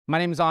My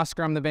name is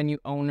Oscar. I'm the venue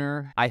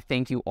owner. I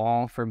thank you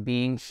all for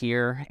being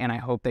here, and I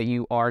hope that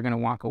you are going to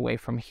walk away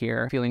from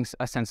here feeling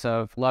a sense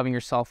of loving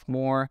yourself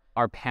more.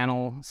 Our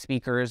panel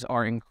speakers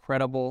are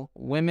incredible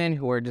women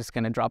who are just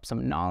going to drop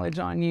some knowledge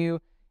on you.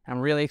 I'm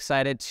really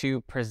excited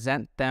to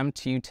present them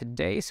to you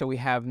today. So we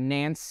have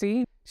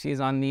Nancy. She's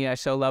on the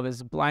show Love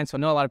is Blind. So I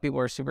know a lot of people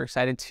are super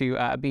excited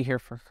to be here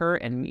for her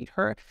and meet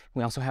her.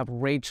 We also have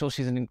Rachel.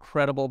 She's an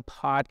incredible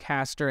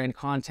podcaster and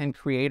content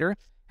creator.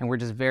 And we're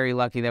just very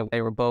lucky that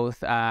they were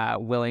both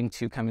willing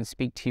to come and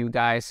speak to you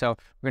guys. So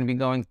we're going to be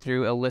going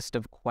through a list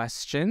of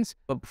questions.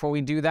 But before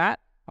we do that,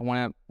 I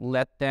want to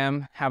let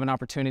them have an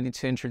opportunity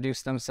to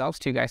introduce themselves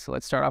to you guys. So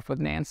let's start off with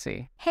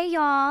Nancy. Hey,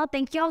 y'all.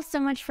 Thank y'all so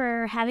much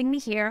for having me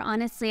here.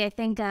 Honestly, I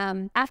think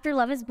after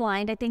Love is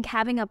Blind, I think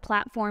having a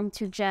platform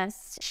to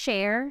just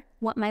share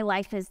what my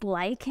life is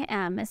like,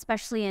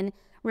 especially in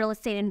real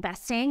estate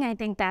investing, I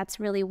think that's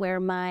really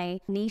where my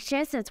niche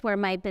is. It's where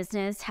my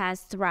business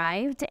has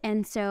thrived.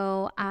 And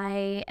so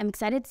I am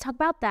excited to talk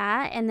about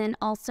that. And then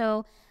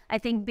also, I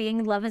think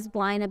being Love is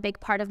Blind, a big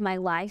part of my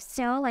life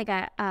still, like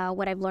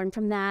what I've learned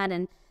from that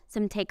and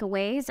some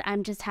takeaways.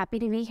 I'm just happy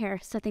to be here.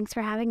 So thanks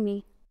for having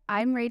me.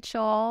 I'm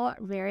Rachel,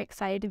 very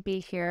excited to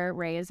be here.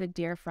 Ray is a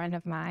dear friend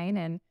of mine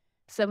and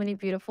so many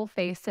beautiful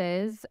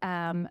faces.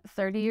 30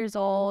 years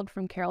old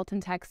from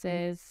Carrollton,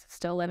 Texas,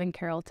 still live in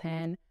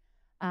Carrollton.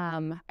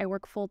 I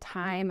work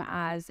full-time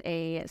as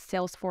a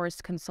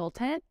Salesforce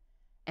consultant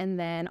and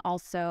then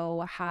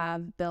also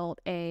have built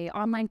a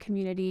online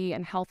community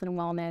and health and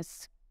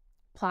wellness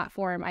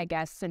platform, I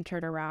guess,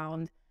 centered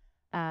around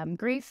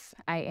grief.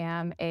 I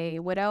am a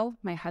widow.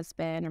 My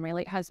husband, or my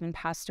late husband,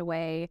 passed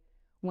away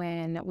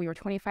when we were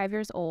 25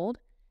 years old,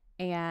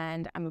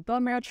 and I'm a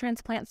bone marrow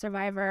transplant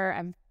survivor.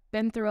 I've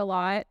been through a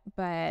lot,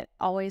 but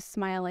always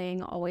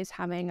smiling, always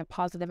having a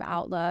positive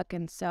outlook,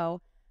 and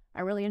so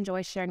I really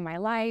enjoy sharing my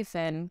life,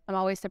 and I'm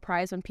always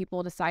surprised when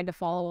people decide to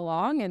follow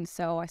along, and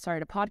so I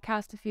started a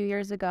podcast a few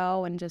years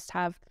ago and just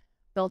have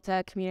built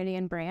a community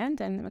and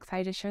brand, and I'm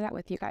excited to share that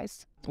with you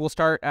guys. We'll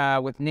start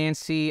with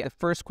Nancy. The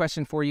first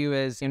question for you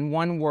is, in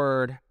one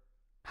word,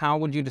 how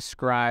would you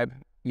describe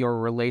your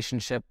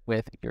relationship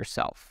with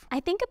yourself?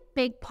 I think a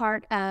big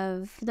part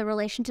of the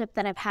relationship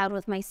that I've had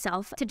with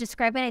myself, to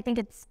describe it, I think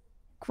it's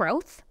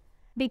growth.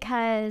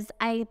 Because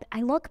I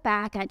look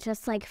back at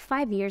just like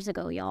 5 years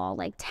ago, y'all,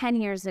 like 10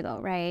 years ago,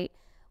 right?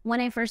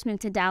 When I first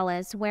moved to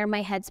Dallas, where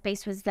my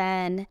headspace was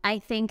then, I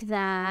think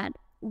that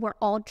we're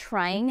all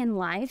trying in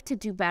life to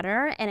do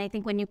better. And I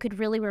think when you could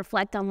really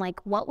reflect on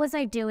like, what was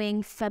I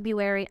doing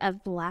February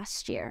of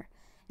last year?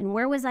 And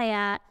where was I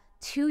at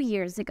 2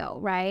 years ago,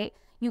 right?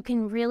 You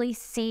can really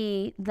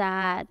see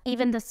that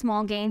even the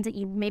small gains that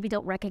you maybe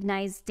don't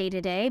recognize day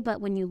to day, but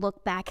when you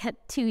look back at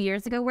 2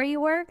 years ago where you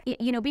were,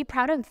 you know, be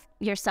proud of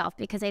yourself,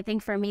 because I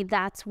think for me,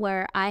 that's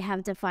where I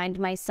have defined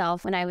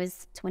myself when I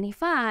was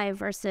 25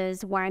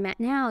 versus where I'm at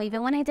now.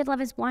 Even when I did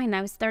Love is Blind,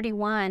 I was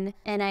 31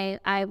 and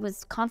I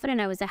was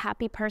confident I was a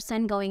happy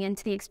person going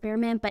into the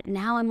experiment, but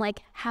now I'm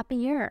like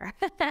happier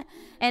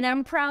and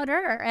I'm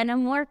prouder and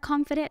I'm more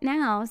confident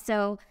now.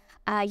 So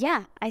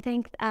yeah, I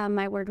think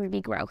my word would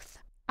be growth.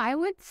 I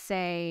would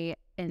say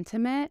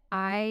intimate.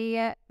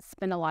 I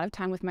spend a lot of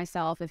time with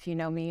myself. If you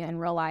know me in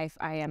real life,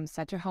 I am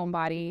such a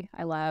homebody.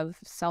 I love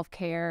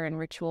self-care and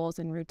rituals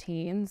and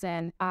routines.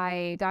 And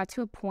I got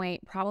to a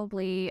point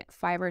probably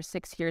 5 or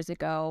 6 years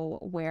ago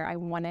where I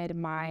wanted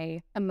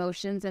my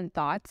emotions and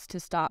thoughts to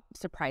stop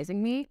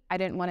surprising me. I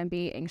didn't want to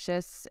be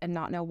anxious and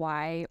not know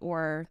why,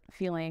 or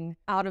feeling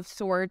out of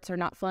sorts or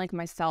not feeling like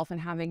myself and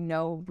having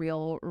no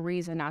real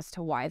reason as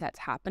to why that's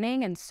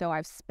happening. And so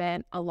I've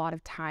spent a lot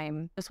of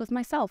time just with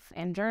myself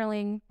and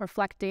journaling,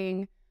 reflecting,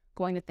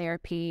 going to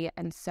therapy.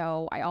 And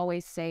so I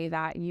always say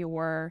that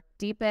your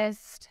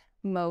deepest,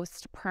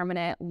 most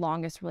permanent,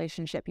 longest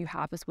relationship you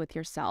have is with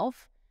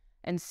yourself.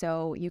 And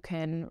so you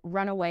can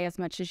run away as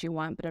much as you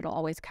want, but it'll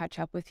always catch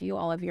up with you,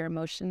 all of your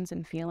emotions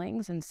and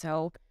feelings. And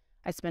so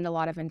I spend a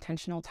lot of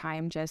intentional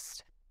time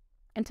just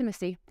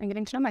intimacy and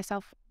getting to know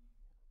myself.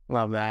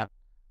 Love that.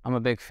 I'm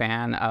a big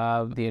fan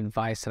of the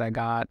advice that I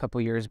got a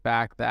couple years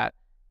back that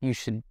you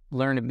should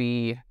learn to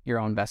be your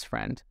own best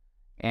friend.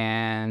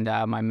 And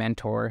my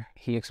mentor,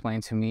 he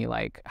explained to me,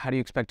 like, how do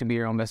you expect to be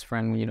your own best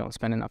friend when you don't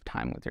spend enough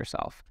time with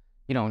yourself?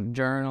 You don't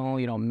journal,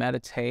 you don't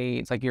meditate.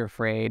 It's like you're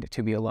afraid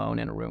to be alone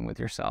in a room with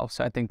yourself.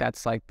 So I think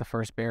that's like the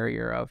first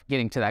barrier of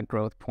getting to that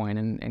growth point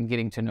and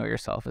getting to know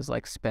yourself, is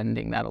like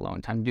spending that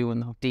alone time, doing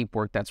the deep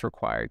work that's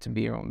required to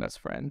be your own best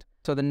friend.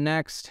 So the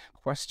next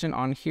question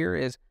on here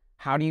is,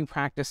 how do you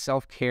practice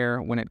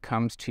self-care when it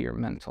comes to your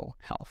mental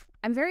health?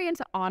 I'm very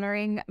into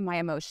honoring my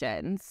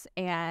emotions,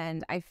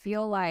 and I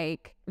feel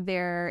like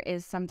there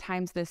is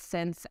sometimes this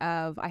sense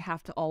of I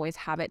have to always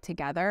have it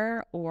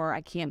together, or I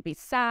can't be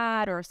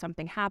sad, or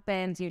something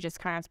happens. You just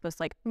kind of supposed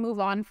to like move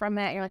on from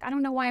it. You're like, I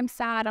don't know why I'm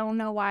sad. I don't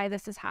know why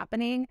this is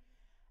happening.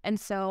 And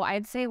so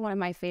I'd say one of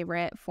my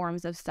favorite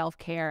forms of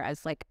self-care,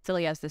 as like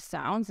silly as this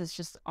sounds, is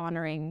just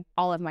honoring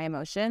all of my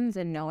emotions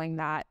and knowing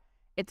that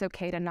it's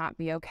okay to not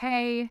be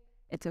okay.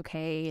 it's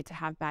okay to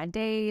have bad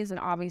days. And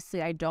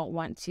obviously I don't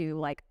want to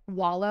like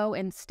wallow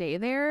and stay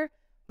there,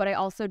 but I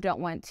also don't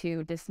want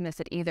to dismiss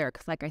it either.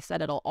 Because like I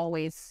said, it'll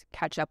always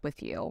catch up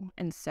with you.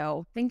 And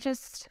so I think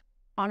just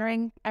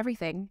honoring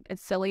everything.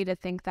 It's silly to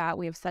think that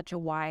we have such a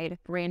wide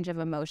range of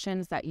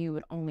emotions that you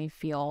would only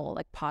feel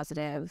like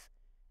positive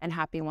and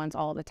happy ones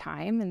all the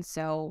time. And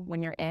so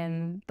when you're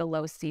in the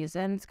low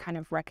seasons, kind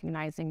of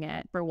recognizing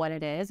it for what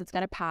it is, it's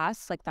going to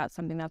pass. Like that's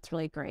something that's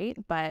really great.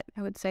 But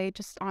I would say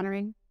just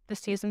honoring the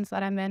seasons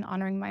that I'm in,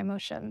 honoring my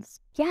emotions.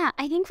 Yeah,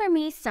 I think for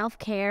me,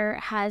 self-care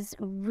has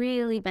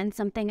really been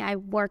something I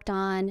worked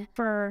on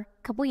for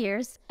a couple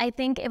years. I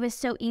think it was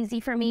so easy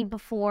for me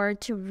before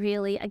to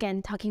really,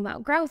 again, talking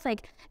about growth,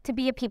 like to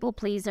be a people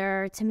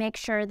pleaser, to make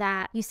sure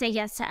that you say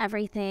yes to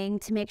everything,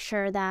 to make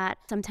sure that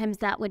sometimes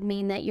that would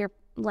mean that you're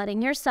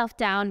letting yourself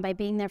down by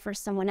being there for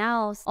someone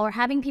else, or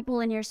having people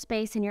in your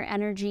space and your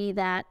energy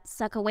that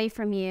suck away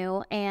from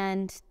you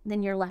and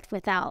then you're left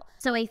without.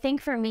 So I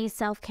think for me,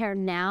 self-care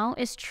now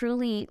is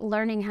truly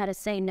learning how to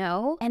say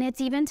no. And it's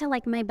even to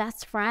like my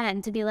best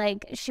friend to be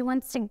like, she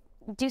wants to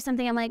do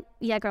something, I'm like,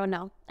 yeah, girl,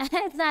 no.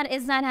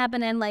 it's not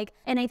happening. Like,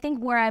 and I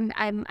think where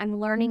I'm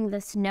learning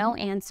this no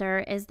answer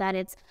is that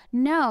it's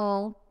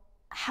no,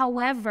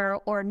 however,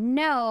 or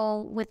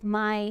no with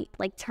my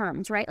like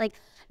terms, right? Like,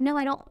 no,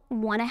 I don't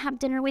want to have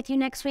dinner with you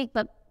next week,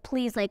 but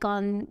please, like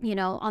on, you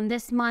know, on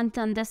this month,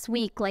 on this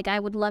week, like I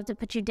would love to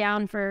put you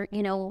down for,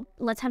 you know,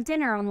 let's have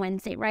dinner on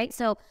Wednesday, right?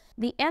 So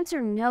the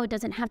answer no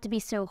doesn't have to be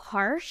so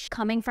harsh.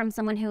 Coming from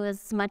someone who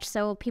is much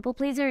so a people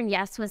pleaser and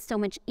yes was so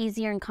much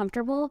easier and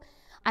comfortable,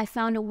 I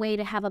found a way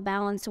to have a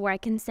balance where I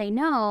can say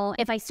no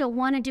if I still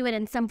want to do it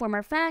in some form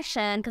or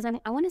fashion, because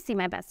I want to see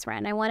my best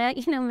friend. I want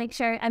to, you know, make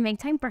sure I make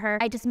time for her.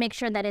 I just make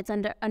sure that it's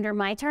under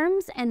my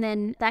terms. And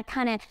then that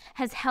kind of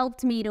has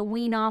helped me to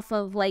wean off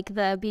of like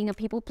the being a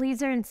people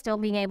pleaser and still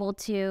being able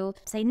to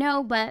say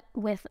no, but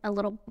with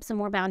some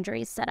more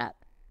boundaries set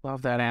up.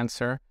 Love that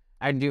answer.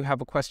 I do have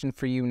a question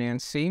for you,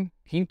 Nancy.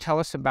 Can you tell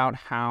us about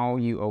how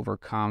you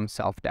overcome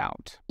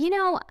self-doubt? You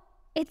know,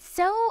 it's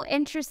so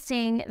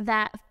interesting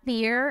that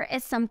fear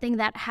is something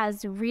that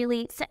has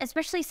really,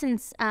 especially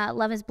since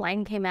Love is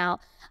Blind came out,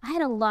 I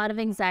had a lot of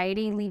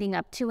anxiety leading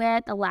up to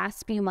it the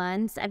last few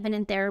months. I've been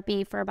in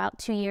therapy for about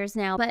 2 years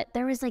now, but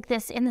there was like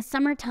this in the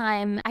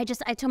summertime, I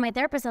told my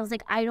therapist, I was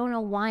like, I don't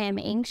know why I'm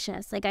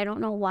anxious. Like, I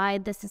don't know why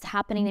this is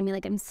happening to me.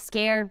 Like, I'm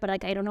scared, but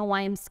like, I don't know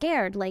why I'm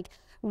scared. Like,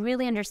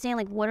 really understand,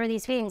 like, what are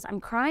these feelings?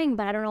 I'm crying,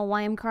 but I don't know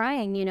why I'm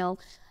crying, you know?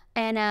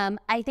 And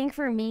I think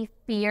for me,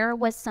 fear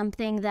was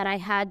something that I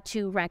had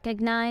to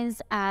recognize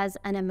as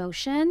an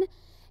emotion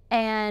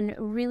and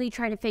really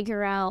try to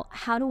figure out,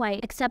 how do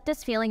I accept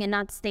this feeling and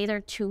not stay there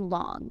too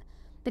long?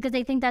 Because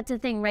I think that's the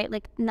thing, right?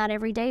 Like, not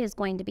every day is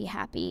going to be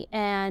happy,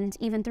 and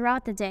even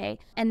throughout the day.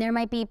 And there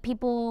might be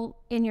people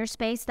in your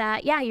space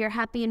that, yeah, you're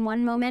happy in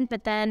one moment,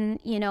 but then,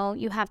 you know,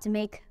 you have to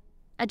make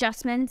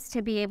adjustments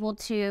to be able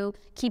to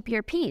keep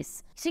your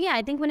peace. So yeah,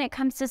 I think when it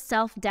comes to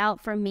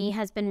self-doubt, for me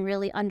has been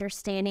really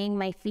understanding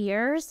my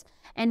fears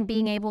and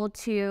being able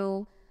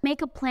to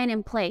make a plan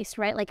in place,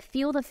 right? Like,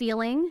 feel the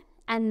feeling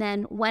and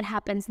then what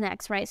happens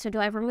next, right? So do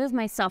I remove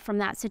myself from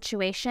that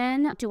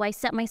situation? Do I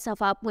set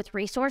myself up with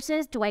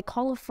resources? Do I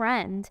call a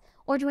friend?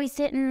 Or do I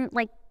sit in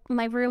like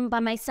my room by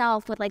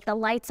myself with like the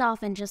lights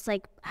off and just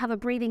like have a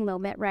breathing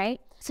moment, right?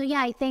 So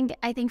yeah, I think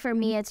for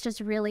me, it's just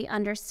really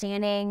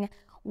understanding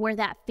where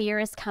that fear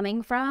is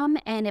coming from,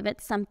 and if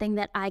it's something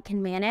that I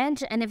can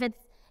manage. And if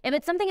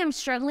it's something I'm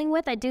struggling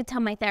with, I do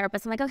tell my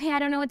therapist, I'm like, okay, I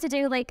don't know what to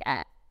do. Like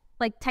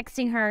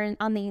texting her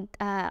on the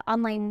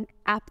online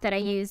app that I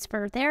use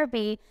for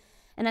therapy,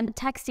 and I'm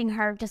texting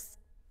her, just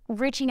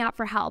reaching out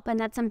for help. And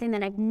that's something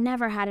that I've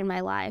never had in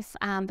my life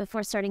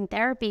before starting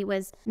therapy,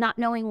 was not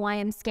knowing why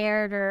I'm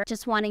scared or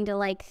just wanting to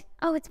like,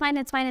 oh, it's fine,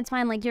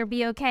 like, you'll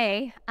be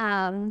okay.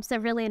 So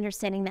really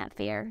understanding that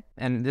fear.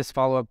 And this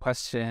follow-up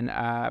question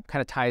kind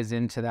of ties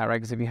into that, right?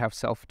 Because if you have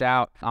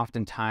self-doubt,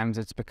 oftentimes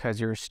it's because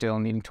you're still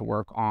needing to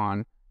work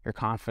on your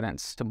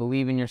confidence, to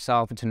believe in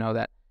yourself and to know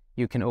that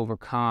you can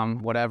overcome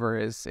whatever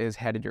is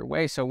headed your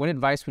way. So what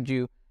advice would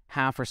you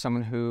have for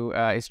someone who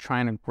is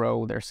trying to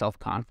grow their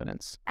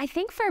self-confidence? I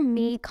think for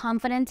me,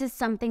 confidence is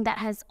something that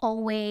has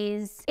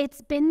always,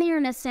 it's been there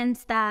in a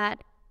sense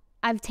that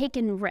I've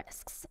taken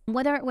risks,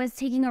 whether it was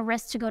taking a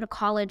risk to go to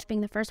college,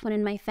 being the first one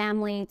in my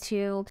family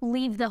to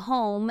leave the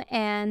home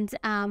and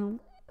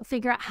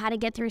figure out how to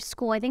get through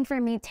school. I think for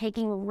me,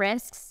 taking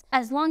risks,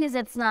 as long as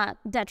it's not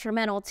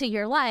detrimental to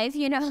your life,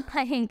 you know,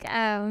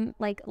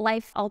 like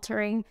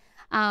life-altering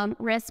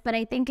risks. But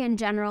I think in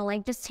general,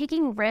 like, just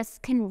taking risks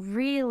can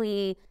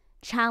really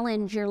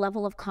challenge your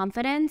level of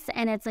confidence.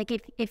 And it's like,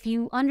 if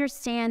you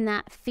understand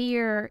that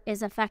fear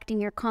is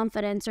affecting your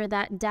confidence, or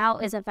that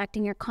doubt is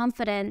affecting your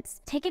confidence,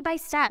 take it by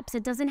steps.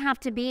 It doesn't have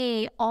to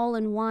be all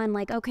in one,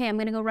 like, okay, I'm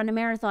gonna go run a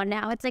marathon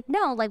now. It's like,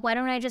 no, like, why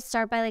don't I just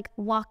start by like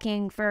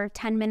walking for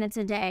 10 minutes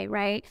a day,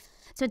 right?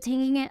 So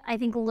taking it, I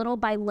think, little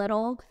by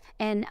little,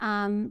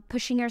 and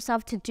pushing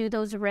yourself to do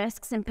those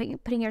risks and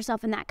putting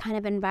yourself in that kind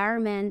of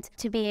environment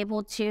to be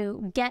able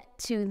to get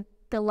to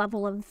the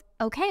level of,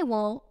 okay,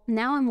 well,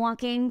 now I'm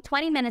walking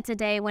 20 minutes a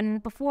day when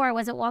before I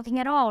wasn't walking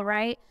at all,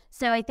 right?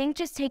 So I think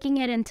just taking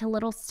it into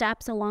little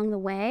steps along the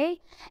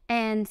way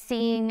and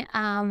seeing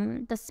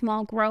the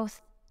small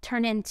growth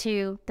turn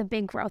into the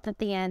big growth at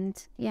the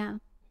end. Yeah.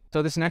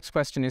 So this next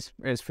question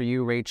is for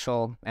you,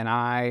 Rachel, and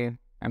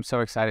I'm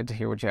so excited to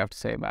hear what you have to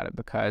say about it,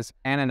 because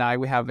Anna and I,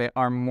 we have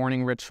our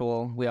morning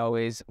ritual. We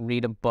always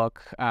read a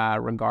book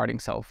regarding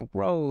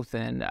self-growth,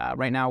 and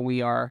right now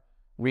we are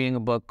reading a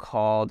book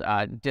called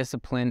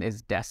Discipline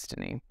is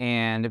Destiny.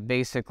 And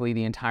basically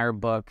the entire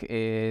book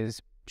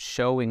is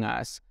showing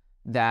us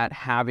that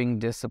having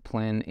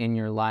discipline in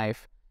your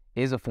life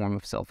is a form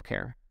of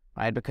self-care,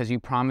 right? Because you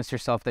promise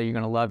yourself that you're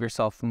going to love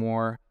yourself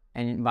more,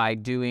 and by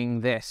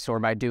doing this or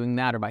by doing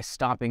that or by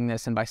stopping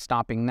this and by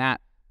stopping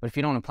that. But if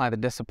you don't apply the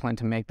discipline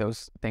to make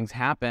those things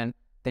happen,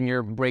 then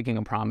you're breaking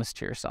a promise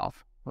to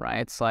yourself, right?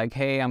 It's like,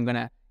 hey, I'm going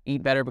to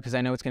eat better because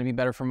I know it's going to be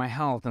better for my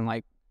health. And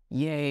like,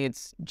 yay,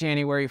 it's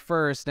January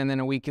 1st. And then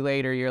a week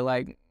later, you're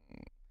like,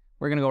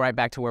 we're going to go right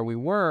back to where we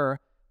were.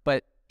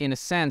 But in a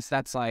sense,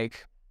 that's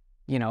like,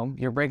 you know,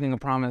 you're breaking a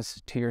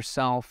promise to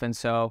yourself. And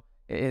so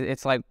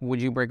it's like,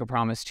 would you break a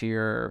promise to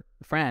your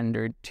friend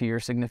or to your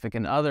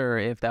significant other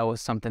if that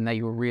was something that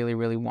you really,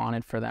 really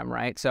wanted for them,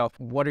 right? So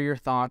what are your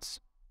thoughts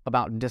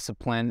about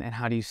discipline, and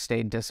how do you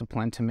stay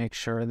disciplined to make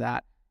sure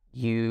that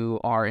you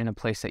are in a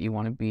place that you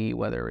want to be,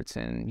 whether it's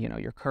in, you know,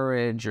 your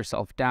courage, your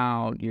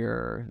self-doubt,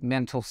 your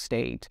mental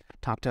state?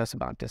 Talk to us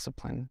about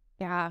discipline.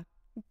 Yeah.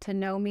 To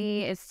know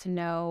me is to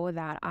know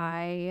that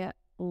I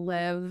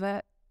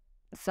live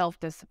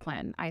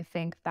self-discipline. I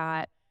think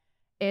that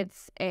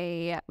it's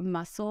a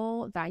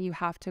muscle that you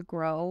have to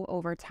grow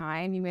over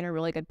time. You made a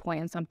really good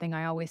point, and something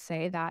I always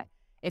say, that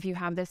if you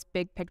have this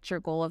big picture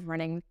goal of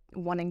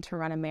wanting to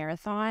run a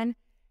marathon,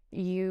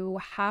 you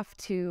have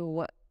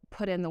to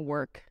put in the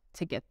work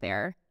to get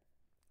there.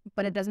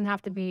 But it doesn't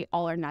have to be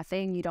all or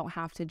nothing. You don't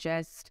have to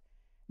just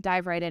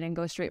dive right in and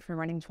go straight from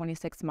running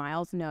 26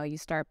 miles. No, you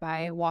start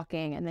by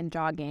walking and then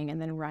jogging and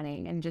then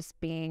running, and just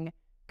being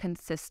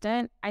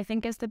consistent, I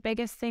think, is the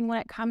biggest thing when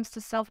it comes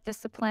to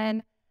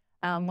self-discipline.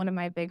 One of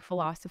my big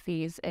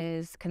philosophies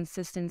is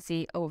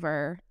consistency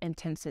over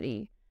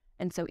intensity.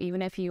 And so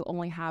even if you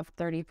only have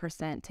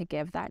 30% to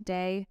give that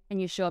day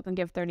and you show up and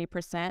give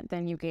 30%,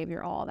 then you gave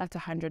your all. That's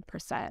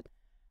 100%.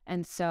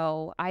 And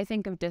so I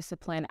think of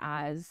discipline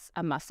as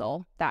a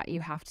muscle that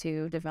you have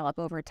to develop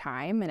over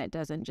time, and it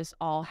doesn't just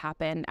all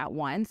happen at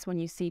once. When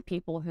you see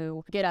people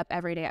who get up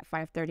every day at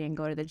 5:30 and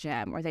go to the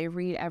gym, or they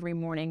read every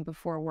morning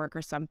before work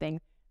or something,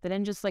 they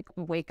didn't just like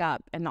wake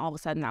up and all of a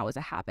sudden that was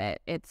a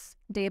habit. It's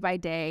day by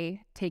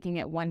day, taking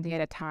it one day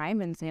at a time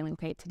and saying,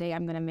 okay, today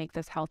I'm going to make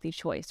this healthy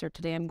choice, or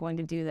today I'm going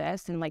to do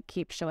this, and like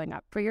keep showing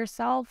up for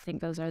yourself. I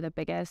think those are the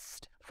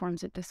biggest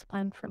forms of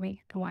discipline for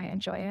me and why I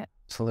enjoy it.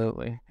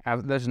 Absolutely.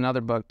 There's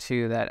another book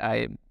too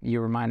that you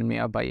reminded me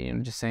of by, you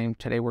know, just saying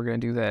today we're going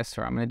to do this,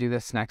 or I'm going to do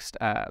this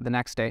the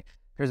next day.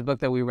 There's a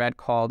book that we read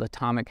called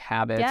Atomic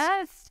Habits.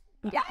 Yes.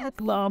 Yes. I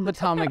love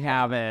Atomic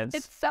Habits.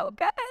 It's so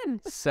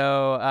good.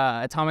 So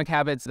Atomic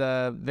Habits,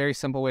 the very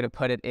simple way to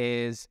put it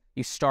is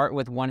you start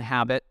with one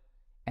habit,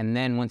 and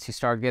then once you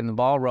start getting the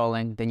ball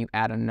rolling, then you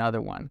add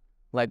another one.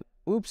 Like,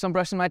 oops, I'm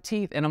brushing my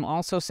teeth and I'm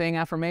also saying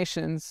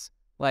affirmations.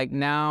 Like,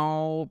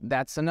 now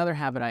that's another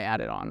habit I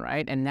added on,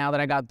 right? And now that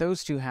I got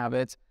those two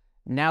habits,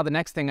 now the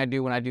next thing I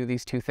do when I do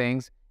these two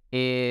things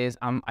is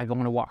I go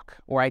on a walk,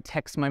 or I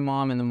text my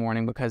mom in the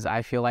morning because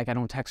I feel like I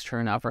don't text her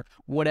enough, or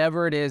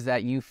whatever it is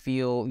that you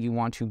feel you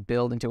want to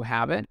build into a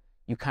habit.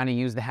 You kind of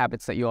use the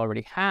habits that you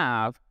already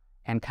have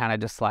and kind of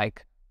just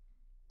like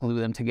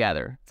glue them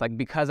together. It's like,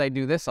 because I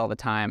do this all the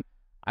time,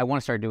 I want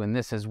to start doing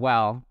this as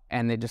well.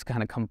 And it just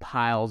kind of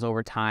compiles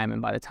over time.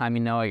 And by the time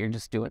you know it, you're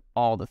just doing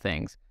all the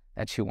things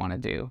that you want to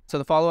do. So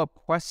the follow-up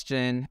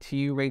question to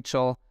you,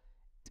 Rachel,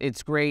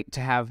 it's great to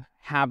have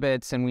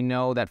habits, and we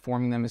know that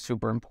forming them is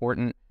super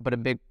important, but a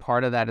big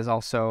part of that is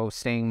also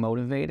staying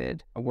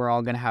motivated. We're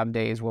all going to have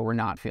days where we're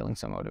not feeling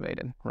so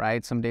motivated,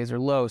 right? Some days are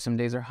low, some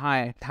days are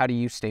high. How do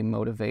you stay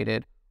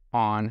motivated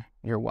on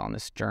your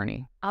wellness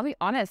journey? I'll be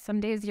honest, some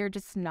days you're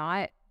just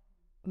not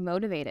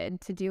motivated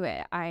to do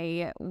it.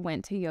 I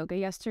went to yoga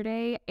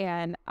yesterday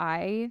and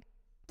I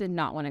did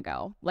not want to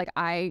go. Like,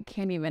 I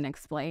can't even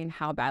explain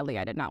how badly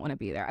I did not want to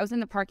be there. I was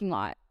in the parking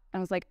lot and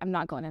I was like, I'm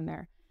not going in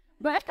there.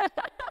 But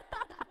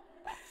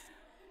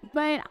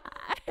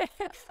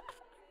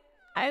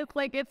I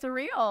like, it's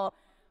real.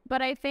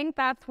 But I think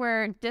that's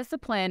where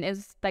discipline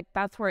is, like,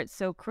 that's where it's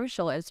so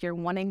crucial, is you're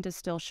wanting to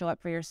still show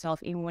up for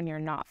yourself even when you're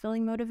not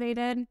feeling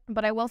motivated.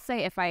 But I will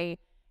say, if I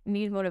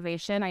need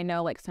motivation, I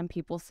know like some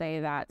people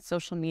say that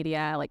social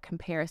media, like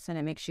comparison,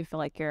 it makes you feel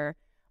like you're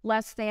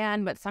less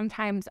than, but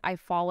sometimes I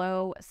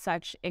follow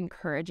such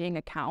encouraging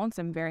accounts.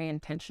 I'm very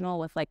intentional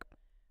with like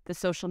the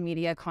social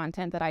media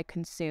content that I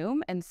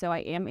consume. And so I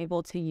am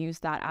able to use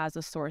that as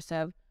a source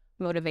of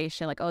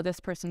motivation. Like, oh, this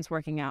person's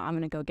working out, I'm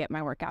going to go get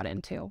my workout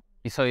in too.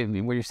 So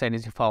what you're saying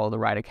is you follow the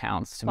right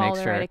accounts to Follow make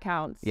the sure. right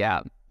accounts.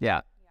 Yeah.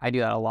 I do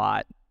that a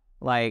lot.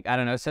 Like, I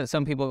don't know, so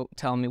some people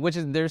tell me, which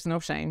is, there's no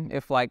shame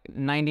if like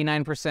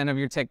 99% of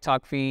your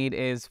TikTok feed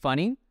is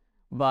funny,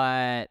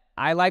 but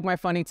I like my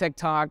funny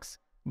TikToks,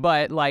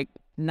 but like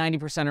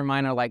 90% of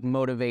mine are like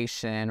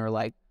motivation or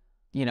like,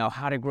 you know,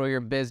 how to grow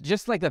your business,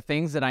 just like the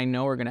things that I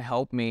know are going to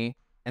help me.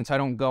 And so I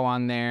don't go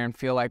on there and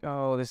feel like,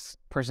 oh, this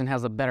person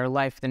has a better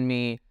life than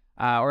me,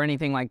 or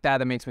anything like that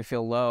that makes me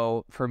feel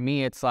low. For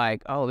me, it's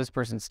like, oh, this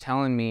person's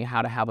telling me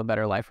how to have a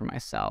better life for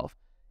myself.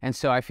 And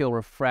so I feel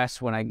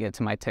refreshed when I get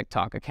to my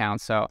TikTok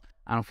account. So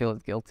I don't feel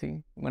as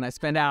guilty when I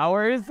spend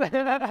hours.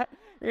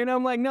 You know,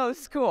 I'm like, no,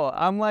 this is cool.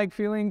 I'm like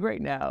feeling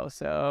great now.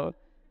 So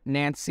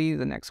Nancy,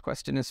 the next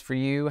question is for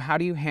you. How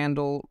do you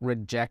handle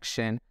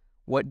rejection?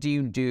 What do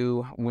you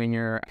do when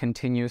you're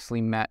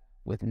continuously met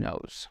with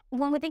no's?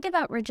 When we think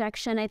about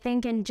rejection, I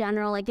think in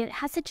general, like it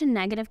has such a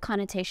negative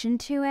connotation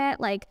to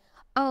it. Like,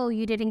 oh,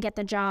 you didn't get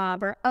the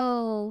job, or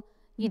oh,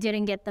 you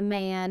didn't get the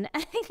man.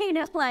 You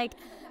know, like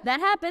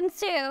that happens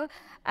too.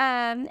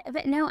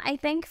 But no, I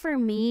think for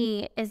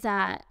me is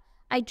that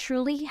I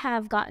truly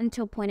have gotten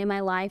to a point in my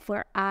life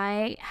where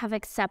I have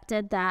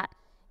accepted that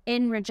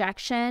in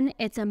rejection,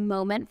 it's a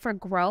moment for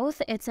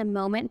growth. It's a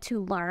moment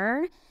to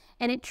learn.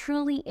 And it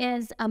truly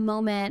is a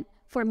moment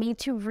for me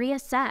to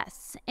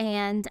reassess.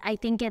 And I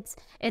think it's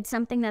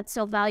something that's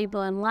so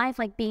valuable in life,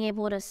 like being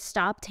able to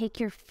stop, take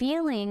your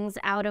feelings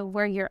out of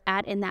where you're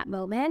at in that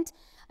moment,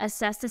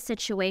 assess the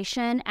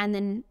situation, and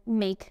then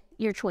make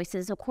your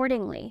choices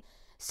accordingly.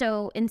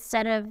 So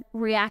instead of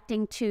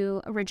reacting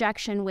to a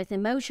rejection with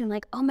emotion,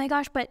 like, oh my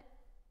gosh, but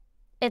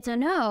it's a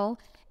no,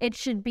 it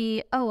should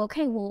be, oh,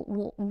 okay,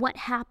 well, what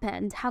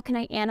happened? How can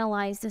I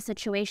analyze the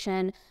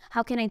situation?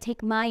 How can I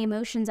take my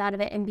emotions out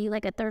of it and be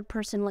like a third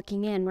person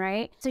looking in,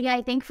 right? So yeah,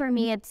 I think for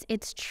me,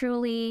 it's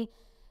truly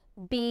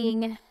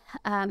being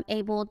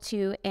able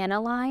to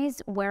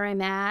analyze where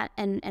I'm at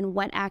and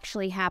what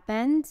actually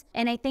happened.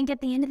 And I think at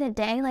the end of the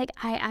day, like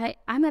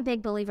I'm a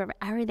big believer of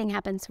everything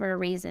happens for a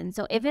reason.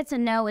 So if it's a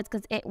no, it's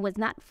because it was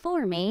not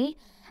for me,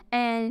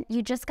 and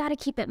you just got to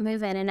keep it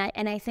moving.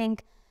 And I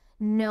think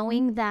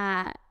knowing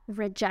that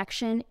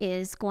rejection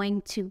is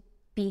going to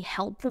be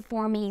helpful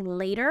for me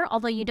later,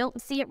 although you don't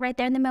see it right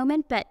there in the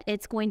moment, but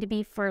it's going to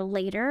be for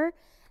later.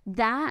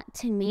 That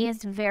to me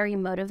is very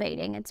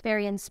motivating. It's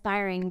very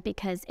inspiring,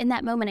 because in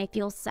that moment I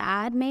feel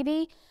sad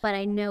maybe, but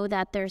I know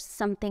that there's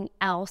something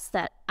else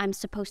that I'm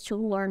supposed to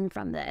learn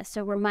from this.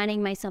 So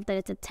reminding myself that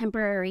it's a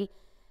temporary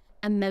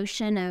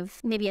emotion of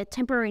maybe a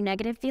temporary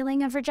negative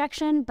feeling of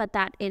rejection, but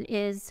that it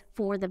is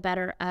for the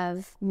better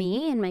of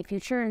me and my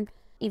future, and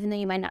even though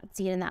you might not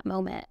see it in that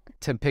moment.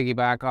 To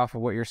piggyback off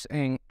of what you're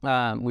saying,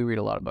 we read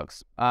a lot of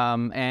books.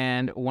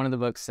 And one of the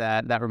books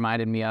that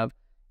reminded me of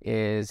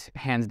is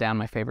hands down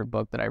my favorite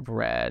book that I've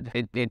read.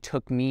 It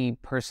took me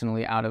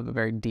personally out of a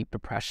very deep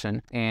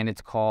depression, and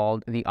it's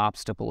called The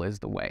Obstacle is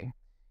the Way.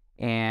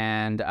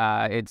 And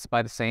it's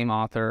by the same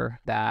author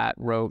that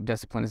wrote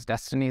Discipline is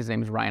Destiny. His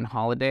name is Ryan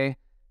Holiday.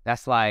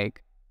 That's my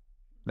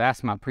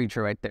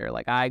preacher right there.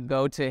 Like, I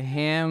go to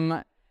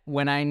him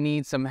when I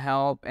need some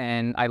help,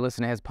 and I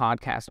listen to his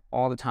podcast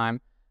all the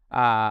time.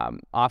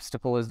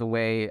 Obstacle is the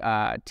Way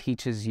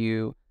teaches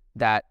you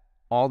that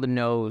all the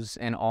no's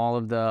and all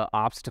of the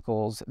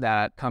obstacles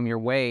that come your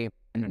way,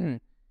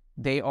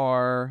 they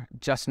are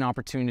just an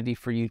opportunity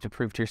for you to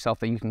prove to yourself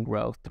that you can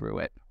grow through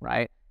it,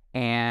 right?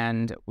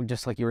 And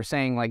just like you were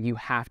saying, like, you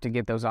have to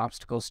get those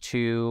obstacles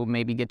to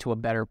maybe get to a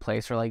better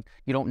place, or like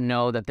you don't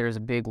know that there's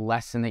a big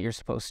lesson that you're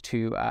supposed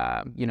to,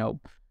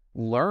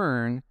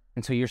 learn.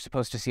 And so you're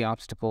supposed to see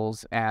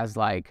obstacles as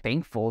like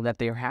thankful that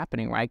they're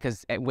happening, right?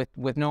 Because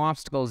with no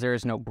obstacles, there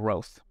is no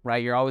growth,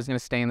 right? You're always going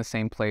to stay in the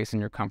same place in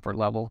your comfort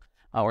level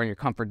or in your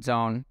comfort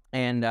zone.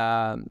 And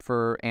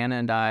for Anna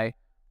and I,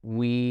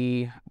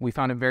 we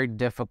found it very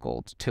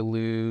difficult to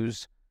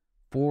lose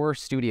 4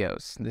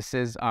 studios. This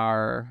is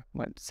our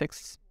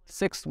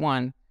sixth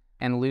one,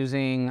 and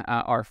losing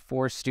our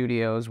 4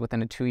 studios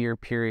within a 2-year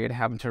period,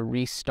 having to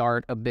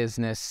restart a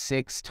business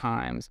 6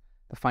 times.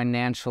 The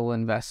financial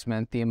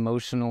investment, the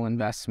emotional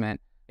investment,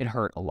 it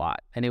hurt a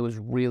lot. And it was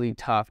really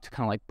tough to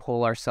kind of like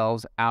pull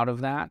ourselves out of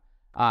that,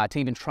 to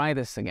even try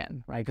this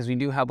again, right? Because we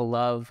do have a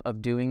love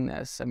of doing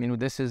this. I mean,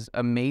 this is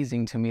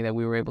amazing to me that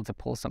we were able to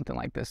pull something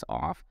like this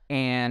off.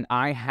 And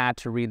I had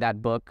to read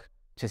that book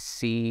to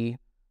see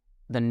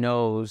the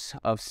no's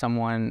of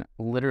someone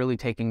literally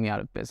taking me out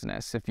of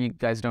business. If you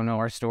guys don't know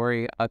our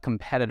story, a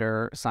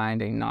competitor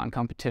signed a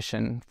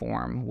non-competition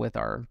form with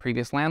our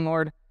previous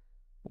landlord,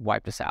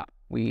 wiped us out.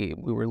 We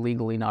were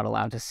legally not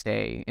allowed to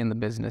stay in the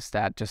business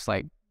that just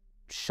like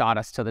shot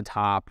us to the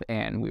top,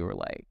 and we were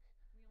like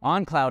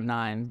on cloud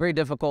 9. Very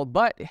difficult,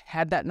 but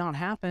had that not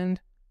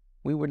happened,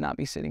 we would not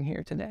be sitting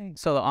here today.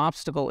 So the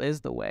obstacle is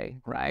the way,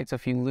 right? So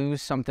if you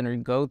lose something or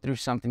you go through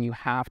something, you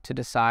have to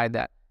decide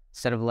that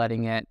instead of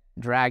letting it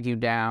drag you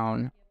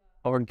down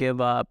or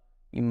give up,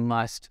 you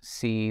must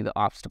see the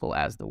obstacle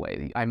as the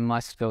way. I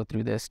must go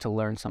through this to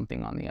learn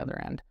something on the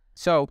other end.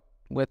 So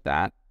with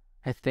that,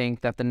 I think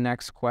that the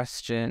next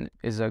question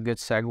is a good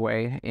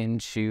segue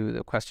into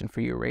the question for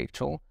you,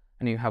 Rachel.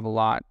 I know you have a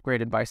lot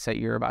great advice that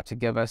you're about to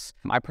give us.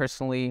 I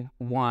personally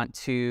want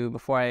to,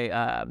 before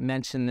I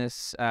mention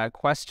this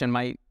question,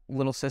 my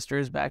little sister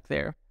is back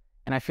there.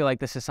 And I feel like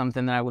this is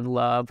something that I would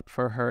love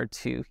for her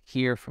to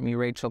hear from you,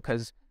 Rachel,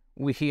 because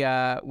we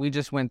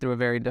just went through a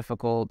very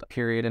difficult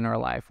period in our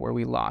life where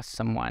we lost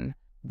someone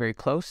very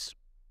close.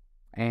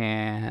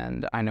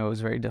 And I know it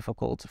was very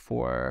difficult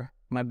for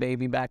my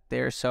baby back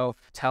there. So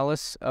tell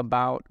us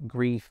about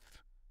grief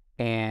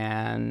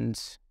and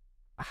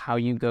how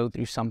you go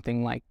through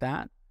something like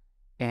that,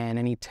 and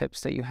any tips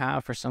that you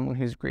have for someone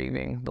who's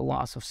grieving the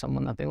loss of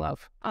someone that they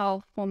love.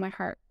 Oh, well, my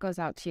heart goes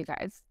out to you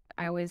guys.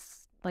 I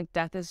always, like,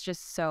 death is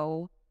just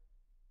so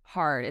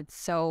hard. It's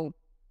so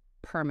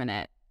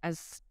permanent.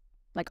 As,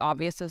 like,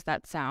 obvious as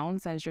that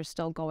sounds, as you're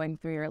still going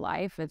through your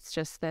life, it's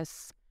just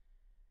this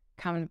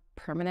kind of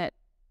permanent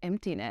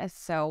emptiness.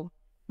 So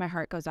my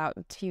heart goes out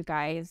to you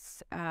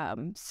guys.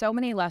 So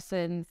many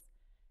lessons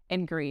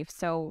in grief.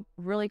 So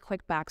really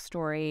quick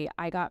backstory.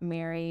 I got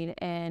married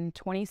in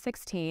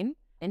 2016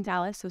 in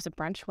Dallas. It was a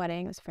brunch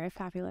wedding. It was very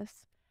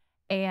fabulous.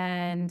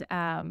 And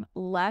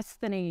less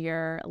than a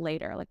year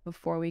later, like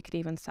before we could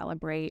even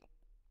celebrate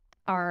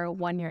our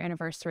 1-year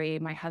anniversary,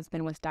 my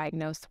husband was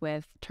diagnosed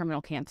with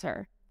terminal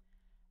cancer.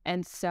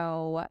 And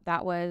so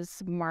that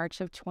was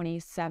March of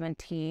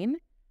 2017.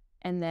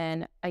 And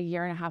then a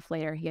year and a half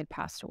later, he had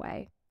passed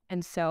away.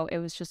 And so it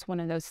was just one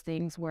of those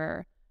things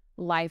where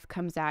life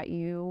comes at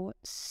you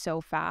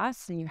so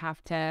fast and you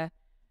have to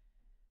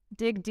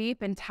dig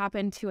deep and tap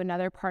into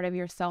another part of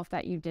yourself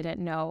that you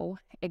didn't know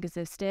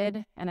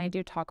existed. And I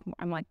do talk,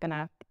 I'm like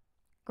gonna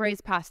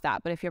graze past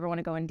that, but if you ever want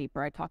to go in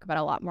deeper, I talk about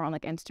it a lot more on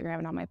like Instagram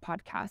and on my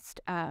podcast.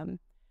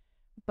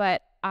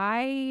 But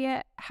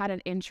I had an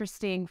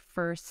interesting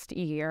first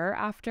year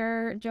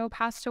after Joe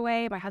passed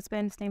away. My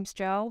husband's name's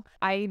Joe.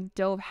 I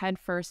dove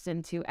headfirst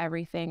into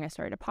everything. I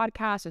started a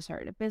podcast, I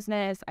started a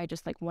business. I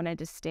just like wanted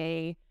to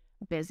stay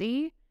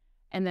busy.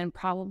 And then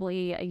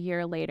probably a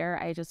year later,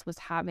 I just was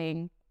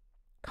having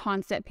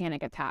constant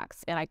panic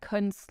attacks and I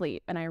couldn't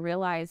sleep. And I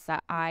realized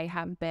that I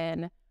have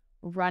been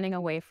running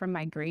away from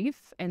my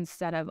grief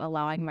instead of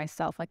allowing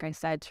myself, like I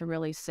said, to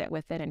really sit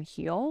with it and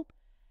heal.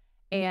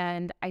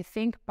 And I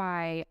think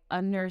by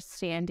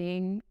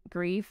understanding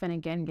grief and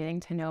again, getting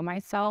to know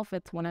myself,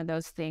 it's one of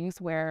those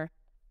things where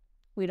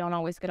we don't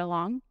always get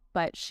along,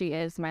 but she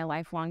is my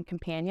lifelong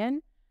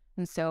companion.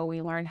 And so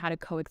we learn how to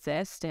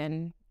coexist,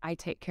 and I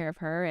take care of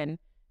her and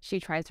she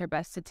tries her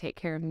best to take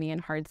care of me in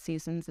hard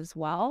seasons as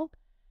well.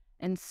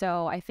 And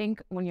so I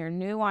think when you're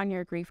new on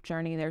your grief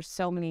journey, there's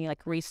so many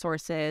like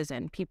resources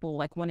and people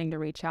like wanting to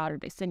reach out, or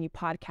they send you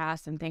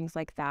podcasts and things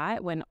like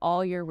that, when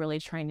all you're really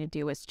trying to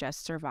do is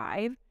just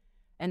survive.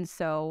 And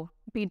so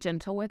be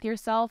gentle with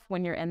yourself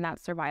when you're in that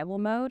survival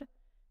mode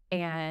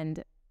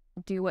and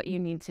do what you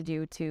need to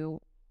do to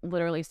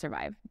literally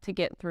survive, to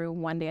get through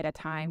one day at a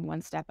time,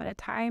 one step at a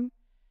time.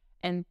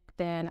 And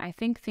then I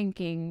think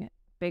thinking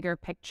bigger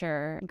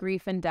picture,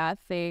 grief and death,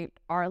 they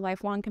are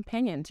lifelong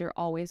companions. You're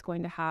always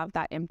going to have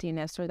that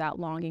emptiness or that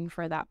longing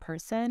for that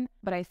person.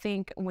 But I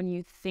think when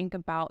you think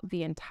about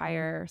the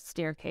entire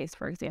staircase,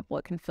 for example,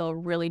 it can feel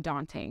really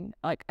daunting.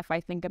 Like if I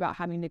think about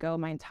having to go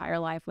my entire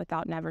life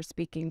without never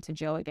speaking to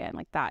Joe again,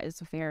 like that is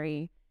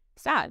very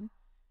sad,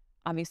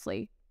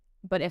 obviously.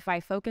 But if I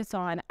focus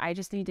on, I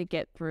just need to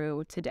get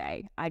through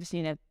today, I just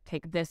need to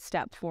take this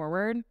step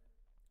forward,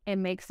 it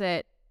makes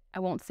it, I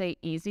won't say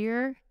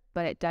easier,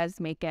 but it does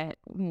make it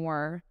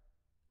more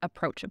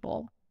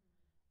approachable.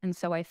 And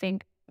so I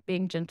think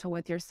being gentle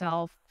with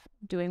yourself,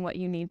 doing what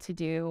you need to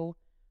do,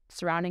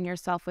 surrounding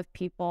yourself with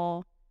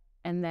people.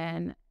 And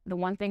then the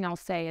one thing I'll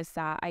say is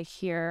that I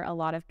hear a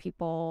lot of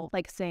people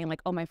like saying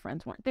like, oh, my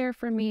friends weren't there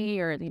for me,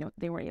 or, you know,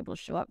 they weren't able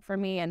to show up for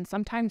me. And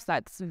sometimes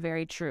that's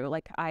very true.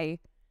 Like I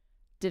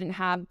didn't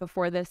have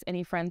before this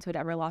any friends who had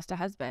ever lost a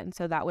husband.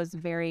 So that was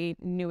very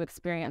new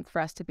experience for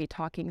us to be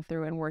talking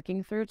through and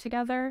working through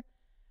together.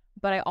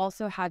 But I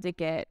also had to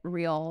get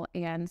real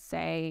and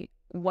say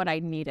what I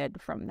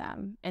needed from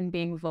them and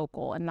being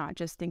vocal and not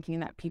just thinking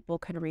that people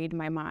could read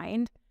my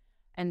mind.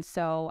 And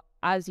so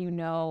as you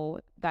know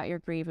that you're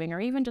grieving,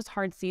 or even just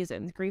hard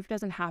seasons, grief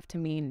doesn't have to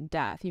mean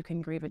death. You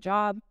can grieve a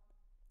job,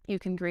 you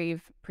can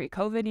grieve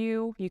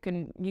pre-COVID you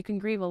can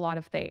grieve a lot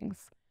of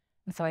things.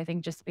 And so I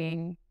think just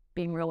being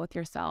real with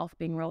yourself,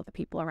 being real with the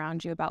people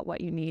around you about what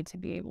you need to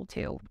be able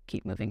to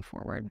keep moving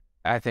forward.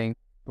 I think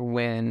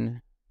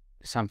when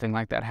something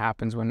like that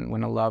happens,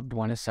 when a loved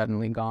one is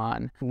suddenly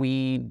gone,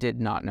 we did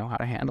not know how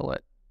to handle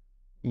it.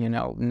 You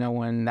know, no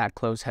one that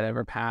close had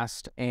ever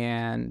passed.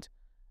 And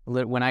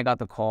when I got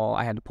the call,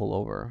 I had to pull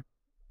over.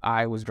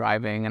 I was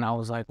driving and I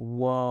was like,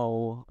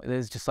 whoa,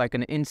 there's just like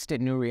an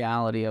instant new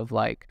reality of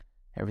like,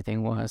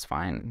 everything was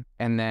fine.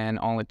 And then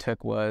all it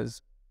took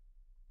was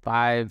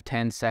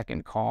 5-10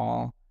 second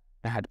call.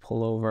 I had to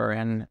pull over,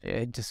 and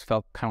it just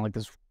felt kind of like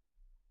this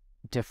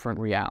different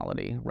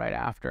reality right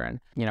after.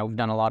 And, you know, we've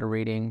done a lot of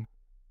reading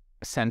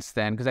since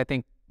then, because I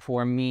think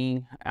for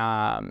me,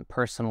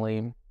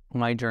 personally,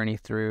 my journey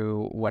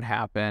through what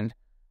happened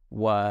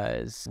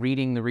was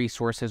reading the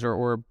resources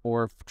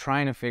or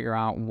trying to figure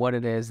out what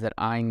it is that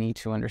I need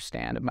to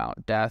understand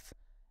about death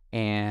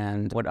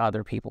and what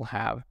other people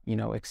have,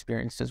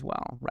 experienced as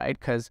well, right?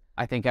 Because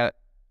I think at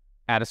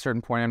a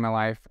certain point in my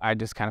life, I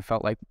just kind of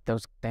felt like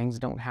those things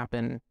don't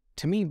happen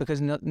to me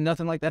because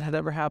nothing like that had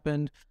ever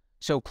happened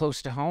so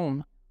close to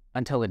home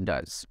until it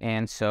does.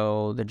 And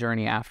so the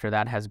journey after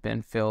that has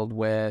been filled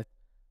with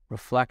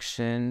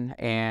reflection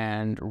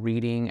and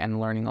reading and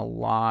learning a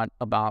lot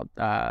about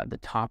the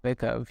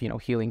topic of,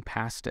 healing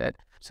past it.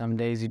 Some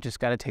days you just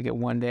got to take it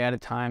one day at a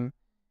time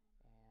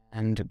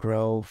and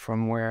grow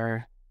from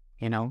where,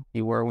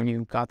 you were when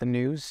you got the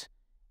news,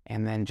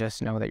 and then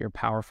just know that you're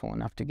powerful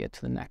enough to get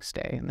to the next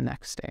day and the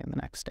next day and the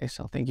next day.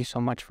 So thank you so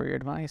much for your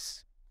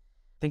advice.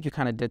 I think you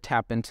kind of did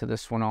tap into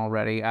this one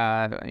already.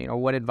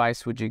 What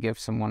advice would you give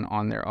someone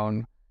on their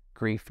own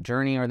grief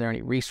journey? Are there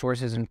any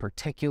resources in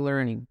particular,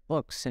 any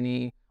books,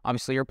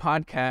 obviously your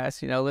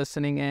podcast,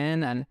 listening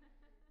in, and,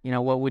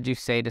 what would you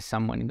say to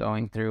someone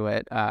going through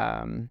it?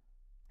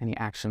 Any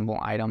actionable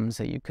items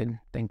that you could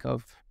think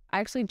of? I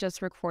actually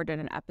just recorded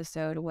an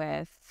episode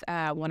with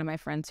one of my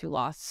friends who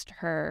lost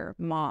her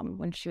mom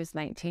when she was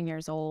 19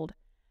 years old.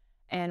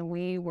 And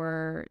we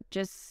were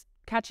just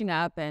catching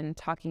up and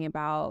talking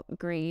about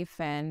grief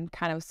and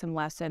kind of some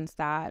lessons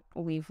that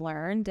we've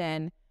learned.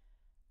 And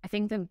I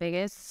think the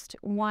biggest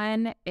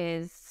one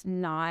is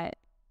not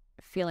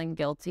feeling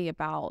guilty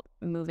about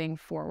moving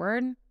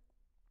forward,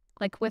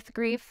 like with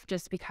grief,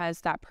 just because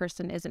that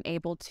person isn't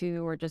able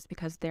to, or just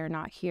because they're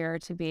not here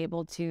to be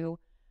able to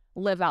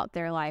live out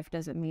their life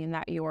doesn't mean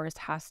that yours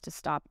has to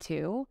stop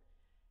too.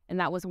 And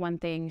that was one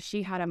thing.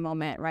 She had a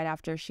moment right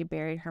after she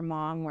buried her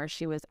mom where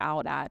she was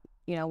out at,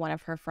 one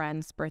of her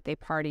friends' birthday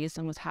parties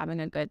and was having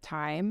a good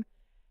time.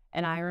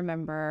 And I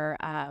remember,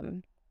 I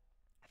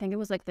think it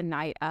was like the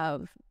night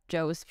of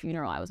Joe's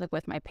funeral. I was like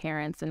with my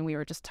parents and we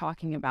were just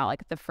talking about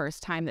like the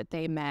first time that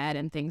they met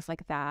and things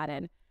like that.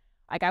 And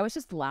like, I was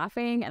just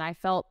laughing and I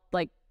felt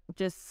like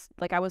just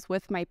like I was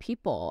with my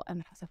people.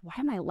 And I was like, why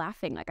am I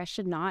laughing? Like, I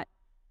should not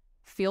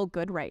feel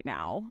good right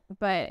now.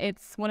 But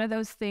it's one of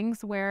those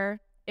things where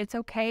it's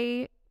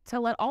okay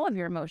to let all of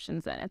your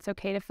emotions in. It's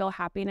okay to feel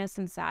happiness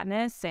and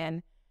sadness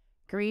and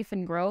grief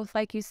and growth,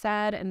 like you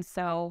said. And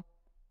so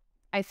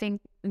I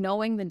think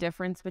knowing the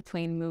difference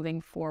between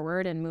moving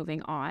forward and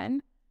moving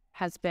on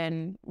has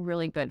been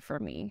really good for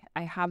me.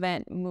 I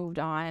haven't moved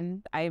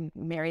on. I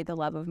married the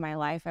love of my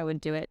life. I would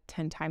do it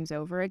 10 times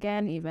over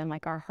again, even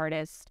like our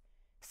hardest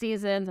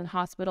seasons and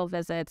hospital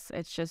visits.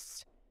 It's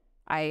just,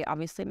 I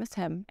obviously miss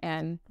him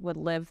and would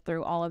live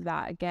through all of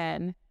that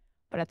again.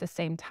 But at the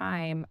same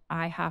time,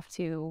 I have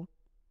to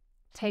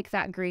take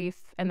that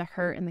grief and the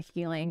hurt and the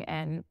healing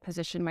and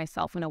position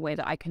myself in a way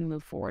that I can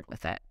move forward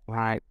with it.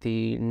 Right.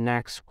 The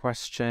next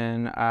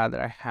question that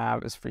I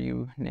have is for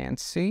you,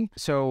 Nancy.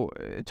 So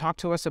talk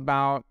to us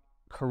about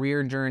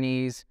career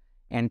journeys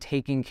and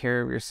taking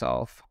care of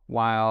yourself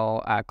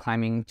while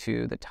climbing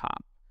to the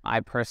top.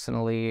 I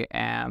personally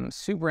am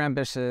super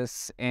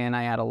ambitious and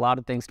I add a lot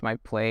of things to my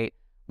plate.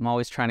 I'm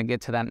always trying to get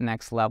to that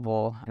next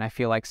level. And I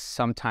feel like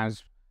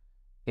sometimes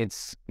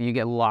you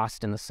get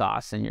lost in the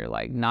sauce and you're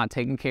like not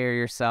taking care of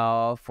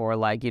yourself, or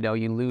like, you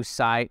lose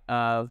sight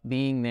of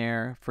being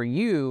there for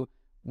you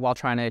while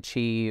trying to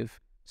achieve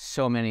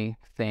so many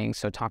things.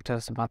 So talk to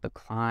us about the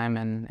climb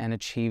and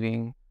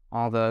achieving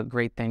all the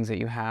great things that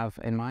you have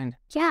in mind.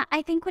 Yeah,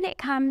 I think when it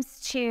comes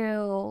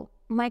to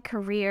my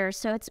career,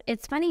 so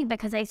it's funny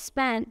because I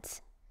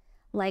spent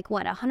like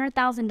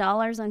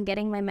 $100,000 on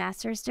getting my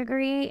master's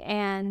degree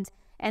and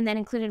then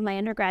included my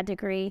undergrad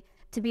degree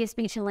to be a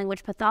speech and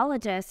language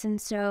pathologist. And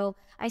so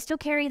I still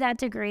carry that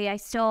degree. I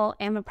still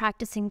am a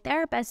practicing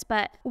therapist.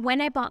 But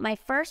when I bought my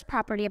first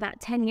property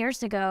about 10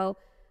 years ago,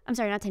 I'm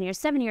sorry, not 10 years,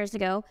 7 years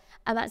ago,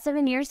 about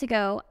 7 years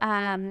ago,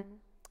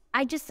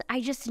 I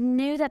just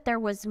knew that there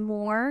was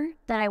more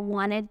that I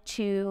wanted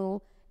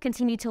to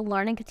continue to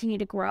learn and continue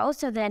to grow.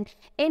 So then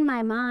in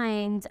my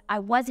mind, I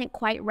wasn't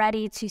quite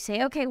ready to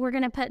say, okay, we're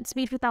going to put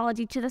speech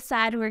pathology to the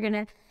side. We're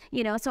going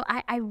to, so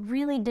I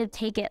really did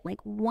take it like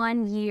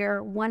 1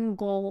 year, one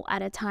goal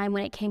at a time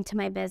when it came to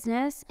my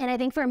business. And I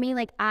think for me,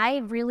 like I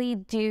really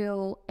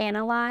do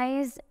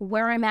analyze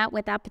where I'm at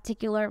with that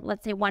particular,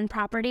 let's say one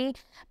property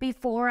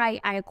before I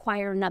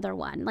acquire another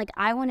one. Like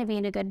I want to be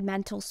in a good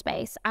mental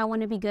space. I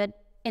want to be good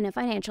in a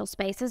financial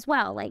space as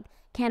well. Like,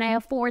 can I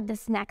afford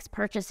this next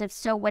purchase? If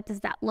so, what does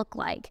that look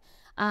like?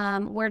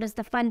 Where does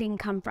the funding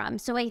come from?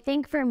 So I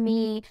think for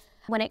me,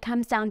 when it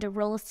comes down to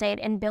real estate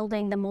and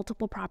building the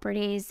multiple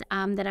properties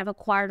that I've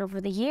acquired over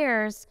the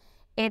years,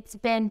 it's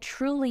been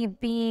truly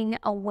being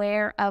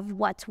aware of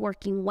what's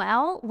working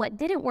well, what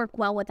didn't work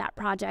well with that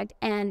project,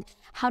 and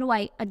how do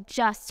I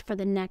adjust for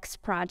the next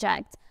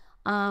project.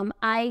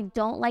 I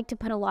don't like to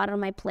put a lot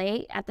on my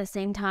plate at the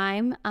same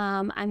time.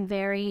 I'm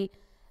very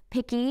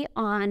picky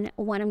on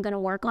what I'm going to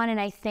work on. And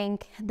I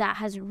think that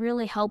has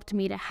really helped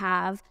me to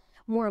have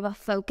more of a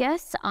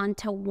focus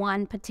onto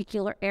one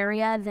particular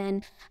area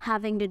than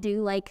having to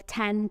do like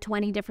 10,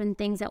 20 different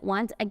things at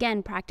once.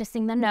 Again,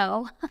 practicing the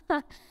no.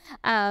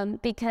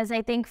 Because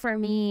I think for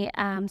me,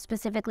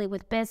 specifically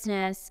with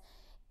business,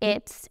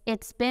 it's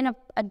been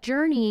a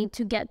journey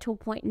to get to a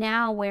point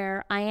now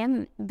where I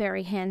am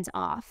very hands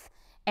off.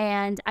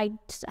 And I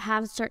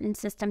have certain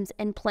systems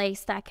in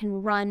place that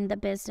can run the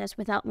business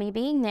without me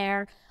being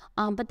there.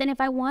 But then if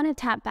I want to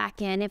tap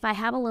back in, if I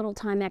have a little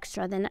time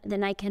extra,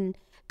 then I can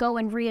go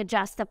and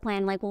readjust the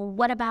plan. Like, well,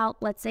 what about,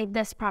 let's say,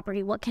 this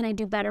property? What can I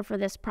do better for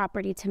this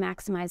property to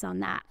maximize on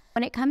that?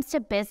 When it comes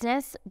to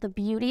business, the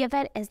beauty of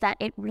it is that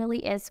it really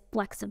is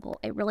flexible.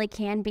 It really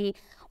can be.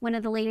 One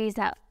of the ladies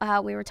that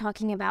we were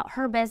talking about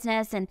her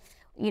business, and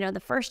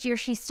the first year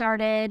she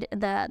started,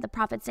 the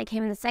profits that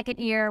came in the second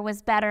year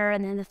was better,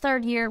 and then the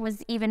third year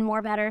was even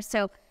more better.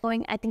 So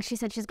I think she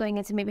said she's going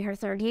into maybe her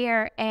third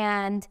year,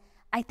 and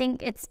I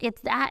think it's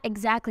that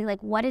exactly,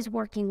 like, what is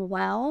working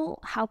well?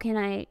 How can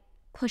I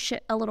push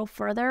it a little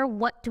further?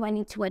 What do I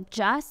need to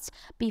adjust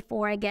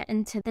before I get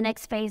into the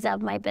next phase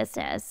of my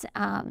business?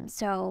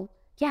 So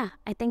yeah,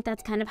 I think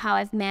that's kind of how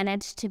I've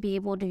managed to be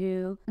able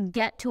to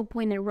get to a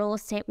point in real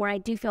estate where I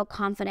do feel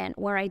confident,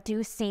 where I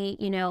do see,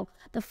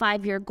 the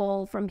 5-year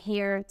goal from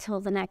here till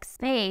the next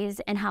phase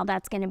and how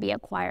that's going to be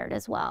acquired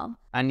as well.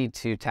 I need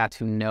to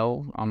tattoo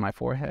no on my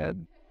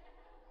forehead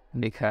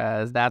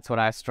because that's what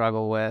I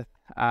struggle with.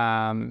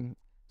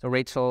 So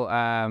Rachel,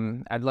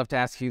 I'd love to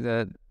ask you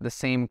the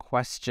same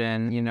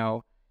question,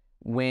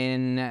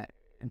 when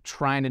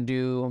trying to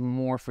do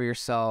more for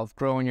yourself,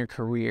 grow in your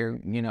career,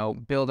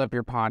 build up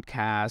your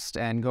podcast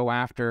and go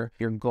after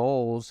your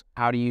goals,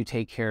 how do you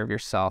take care of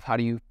yourself? How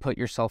do you put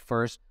yourself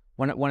first?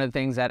 One of the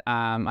things that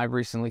I've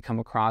recently come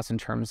across in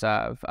terms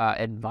of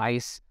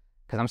advice,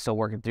 because I'm still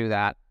working through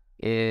that,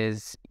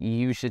 is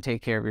you should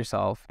take care of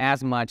yourself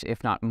as much,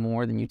 if not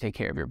more, than you take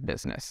care of your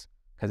business.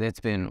 Because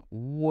it's been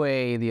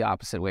way the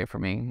opposite way for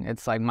me.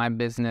 It's like my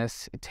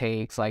business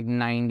takes like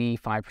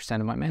 95%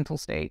 of my mental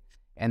state,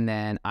 and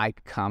then I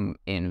come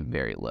in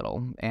very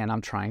little, and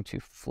I'm trying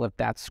to flip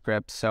that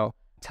script. So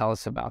tell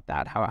us about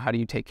that. How do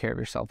you take care of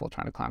yourself while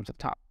trying to climb to the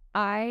top?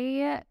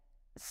 I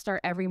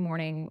start every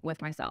morning with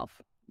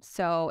myself.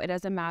 So it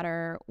doesn't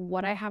matter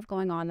what I have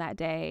going on that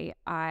day.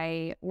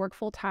 I work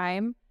full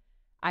time.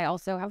 I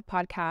also have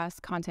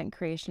podcasts, content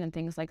creation, and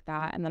things like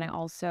that. And then I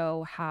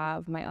also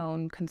have my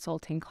own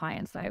consulting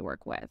clients that I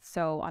work with.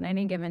 So on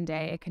any given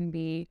day, it can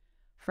be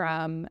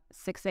from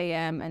 6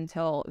 a.m.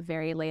 until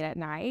very late at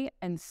night.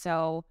 And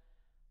so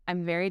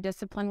I'm very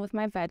disciplined with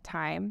my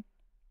bedtime.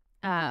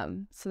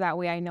 So that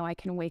way I know I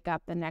can wake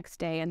up the next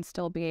day and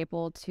still be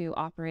able to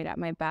operate at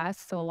my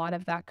best. So a lot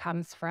of that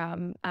comes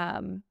from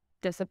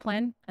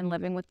discipline and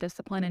living with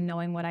discipline and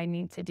knowing what I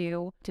need to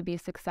do to be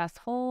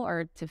successful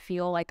or to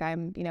feel like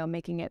I'm,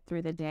 making it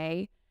through the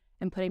day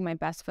and putting my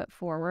best foot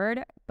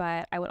forward.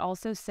 But I would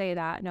also say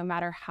that no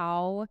matter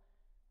how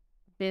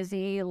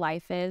busy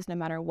life is, no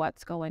matter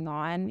what's going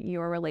on,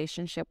 your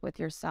relationship with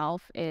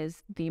yourself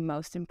is the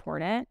most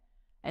important.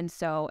 And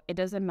so it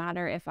doesn't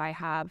matter if I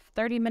have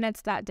 30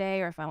 minutes that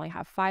day or if I only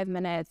have 5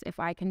 minutes, if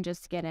I can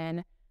just get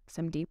in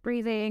some deep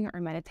breathing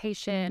or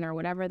meditation or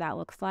whatever that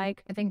looks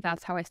like. I think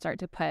that's how I start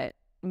to put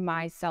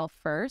myself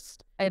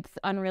first. It's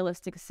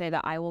unrealistic to say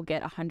that I will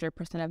get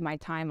 100% of my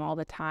time all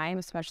the time,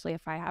 especially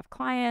if I have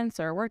clients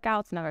or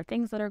workouts and other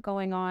things that are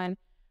going on.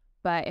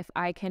 But if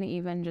I can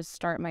even just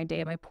start my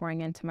day by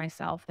pouring into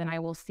myself, then I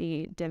will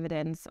see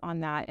dividends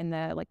on that in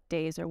the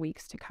days or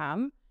weeks to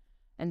come.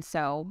 And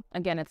so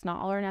again, it's not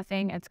all or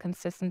nothing. It's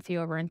consistency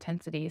over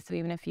intensity. So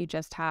even if you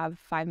just have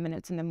 5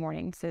 minutes in the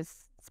morning to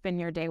spend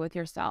your day with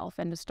yourself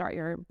and to start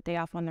your day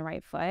off on the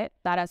right foot,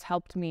 that has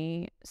helped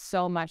me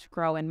so much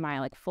grow in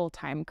my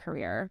full-time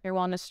career. Your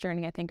wellness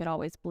journey, I think it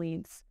always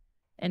bleeds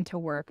into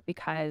work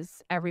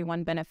because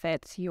everyone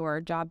benefits.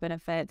 Your job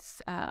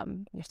benefits,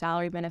 your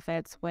salary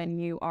benefits when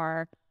you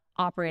are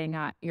operating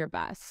at your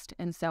best.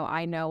 And so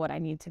I know what I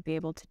need to be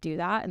able to do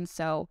that. And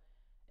so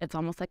it's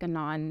almost like a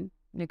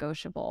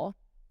non-negotiable.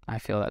 I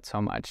feel that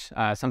so much.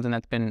 Something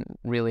that's been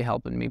really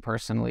helping me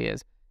personally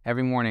is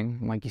every morning,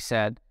 like you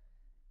said,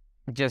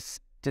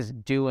 just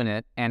doing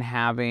it and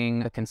having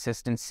the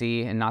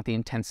consistency and not the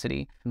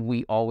intensity.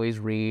 We always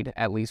read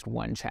at least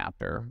one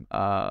chapter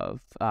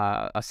of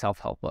a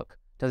self-help book.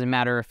 Doesn't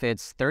matter if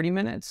it's 30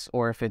 minutes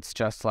or if it's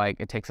just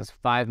it takes us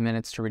 5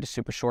 minutes to read a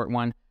super short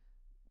one.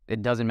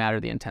 It doesn't matter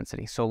the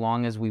intensity. So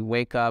long as we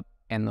wake up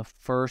and the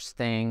first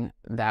thing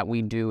that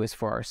we do is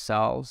for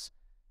ourselves,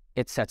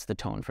 it sets the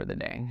tone for the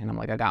day. And I'm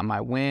like, I got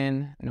my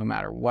win no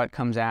matter what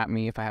comes at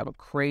me. If I have a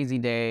crazy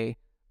day,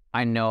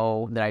 I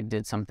know that I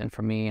did something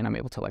for me and I'm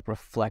able to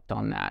reflect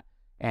on that.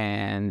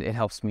 And it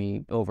helps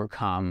me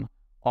overcome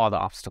all the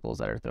obstacles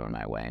that are thrown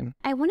my way.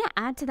 I want to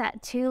add to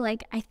that too.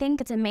 I think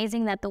it's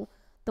amazing that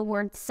the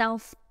word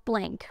self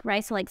blank,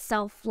 right? So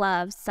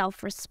self-love,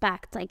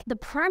 self-respect, the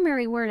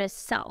primary word is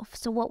self.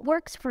 So what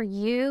works for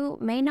you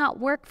may not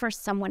work for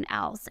someone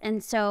else.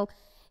 And so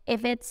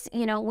If it's,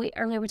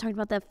 earlier we talked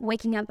about the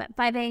waking up at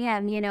 5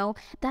 a.m.,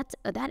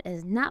 that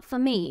is not for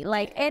me.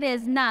 Like, it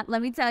is not,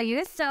 let me tell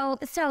you. So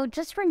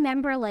just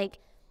remember, like,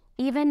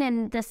 even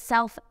in the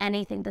self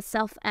anything, the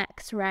self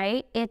X,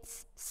 right?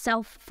 It's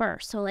self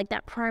first. So like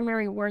that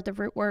primary word, the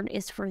root word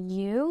is for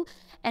you,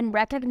 and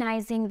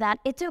recognizing that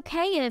it's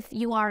okay if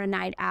you are a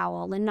night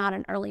owl and not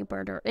an early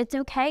birder. It's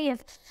okay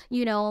if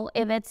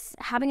it's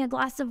having a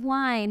glass of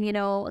wine,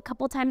 a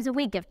couple times a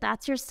week. If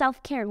that's your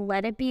self-care,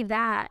 let it be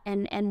that,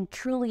 and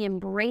truly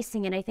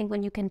embracing it. I think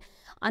when you can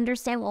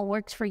understand what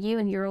works for you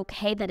and you're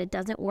okay that it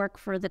doesn't work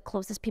for the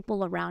closest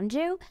people around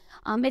you,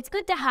 it's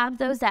good to have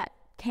those that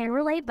can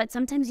relate, but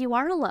sometimes you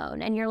are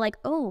alone and you're like,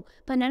 oh,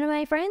 but none of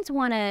my friends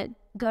want to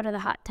go to the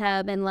hot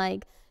tub and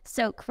like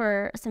soak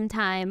for some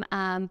time,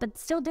 but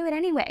still do it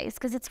anyways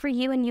because it's for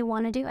you and you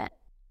want to do it.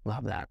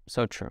 Love that.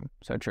 So true.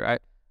 So true.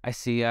 I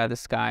see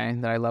this guy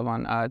that I love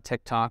on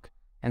TikTok,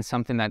 and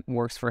something that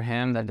works for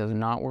him that does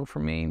not work for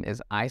me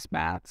is ice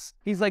baths.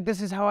 He's like,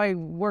 this is how I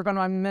work on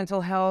my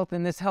mental health,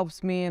 and this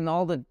helps me, and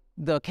all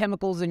the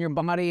chemicals in your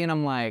body. And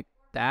I'm like,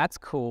 that's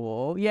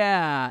cool.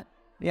 Yeah.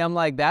 I'm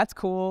like, that's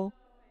cool.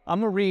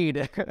 I'm gonna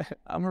read.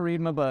 I'm gonna read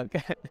my book.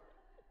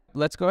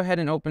 Let's go ahead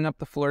and open up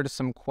the floor to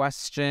some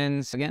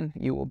questions. Again,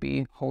 you will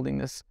be holding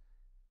this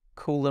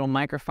cool little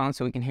microphone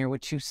so we can hear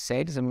what you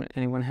say. Does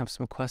anyone have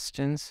some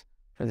questions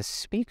for the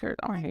speaker?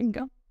 All right, here you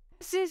go.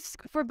 This is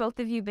for both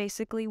of you,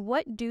 basically.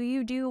 What do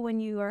you do when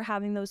you are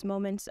having those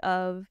moments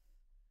of,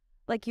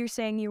 like you're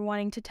saying, you're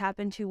wanting to tap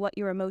into what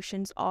your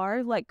emotions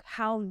are? Like,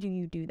 how do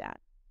you do that,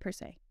 per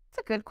se? It's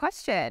a good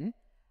question.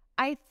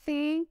 I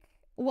think,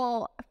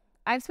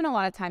 I've spent a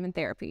lot of time in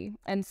therapy.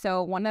 And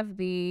so one of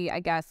the, I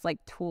guess,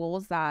 like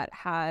tools that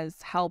has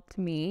helped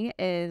me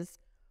is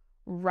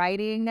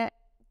writing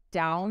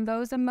down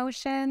those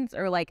emotions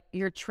or like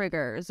your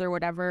triggers or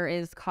whatever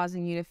is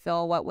causing you to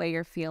feel what way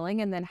you're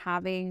feeling, and then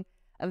having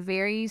a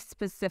very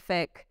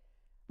specific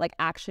like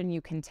action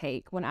you can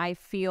take. When I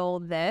feel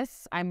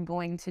this, I'm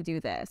going to do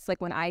this.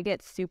 Like when I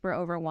get super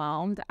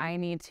overwhelmed, I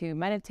need to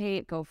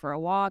meditate, go for a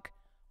walk.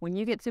 When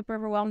you get super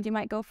overwhelmed, you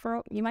might go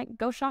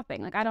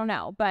shopping. Like, I don't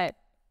know, but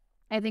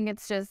I think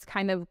it's just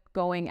kind of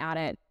going at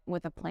it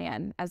with a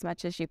plan as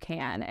much as you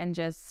can, and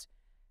just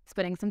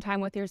spending some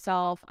time with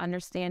yourself,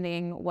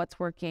 understanding what's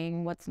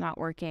working, what's not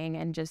working,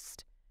 and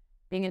just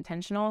being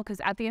intentional. Because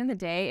at the end of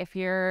the day, if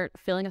you're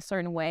feeling a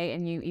certain way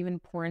and you even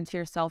pour into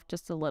yourself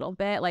just a little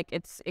bit, like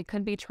it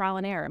could be trial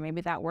and error.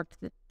 Maybe that worked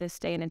this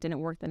day and it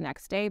didn't work the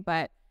next day,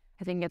 but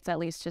I think it's at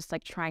least just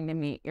like trying to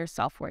meet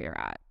yourself where you're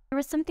at. There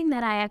was something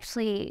that I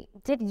actually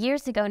did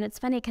years ago, and it's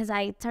funny because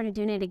I started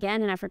doing it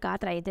again and I forgot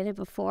that I did it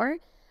before.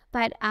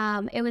 But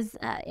it was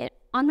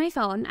on my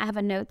phone. I have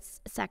a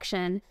notes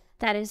section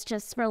that is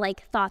just for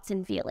like thoughts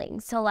and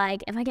feelings. So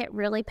like if I get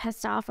really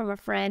pissed off from a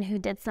friend who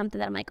did something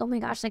that I'm like, oh my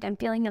gosh, like I'm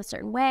feeling a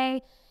certain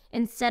way,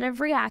 instead of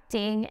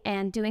reacting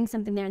and doing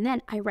something there and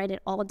then, I write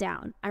it all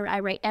down. I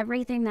write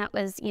everything that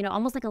was,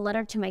 almost like a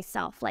letter to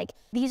myself. Like,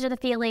 these are the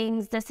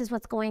feelings, this is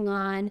what's going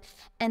on.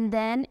 And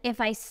then if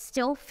I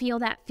still feel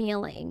that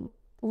feeling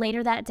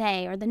later that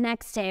day or the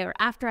next day or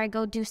after I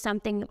go do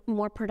something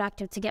more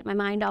productive to get my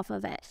mind off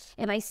of it,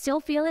 if I still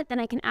feel it, then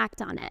I can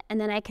act on it. And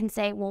then I can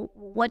say, well,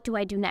 what do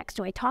I do next?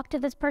 Do I talk to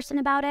this person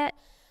about it?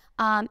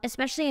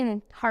 Especially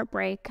in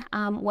heartbreak,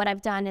 what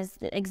I've done is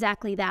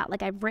exactly that.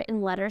 Like, I've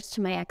written letters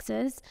to my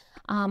exes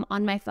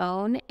on my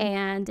phone,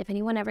 and if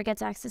anyone ever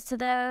gets access to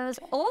those,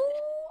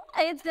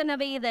 it's gonna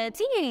be the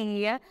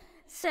tea.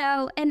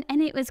 So, and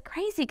it was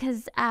crazy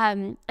because,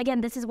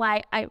 again, this is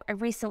why I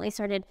recently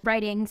started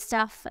writing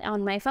stuff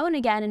on my phone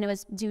again, and it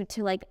was due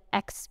to like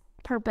ex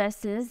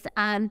purposes.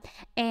 And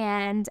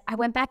I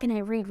went back and I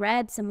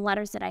reread some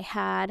letters that I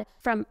had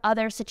from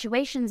other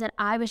situations, and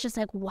I was just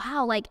like,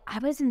 wow, like I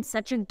was in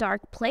such a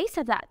dark place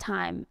at that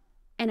time.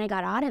 And I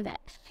got out of it,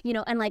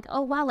 and like, oh,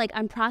 wow, like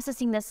I'm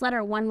processing this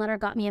letter. One letter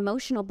got me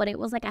emotional, but it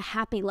was like a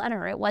happy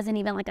letter. It wasn't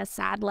even like a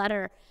sad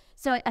letter.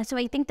 So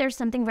I think there's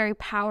something very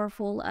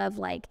powerful of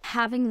like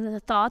having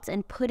the thoughts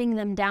and putting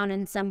them down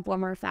in some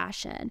form or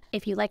fashion.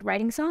 If you like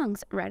writing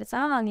songs, write a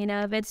song,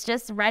 if it's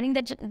just writing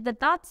the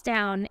thoughts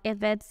down,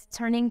 if it's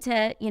turning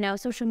to,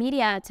 social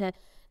media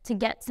to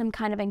get some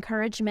kind of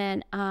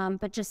encouragement,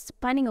 but just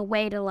finding a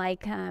way to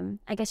like,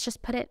 I guess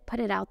just put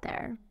it out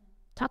there.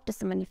 Talk to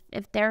someone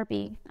if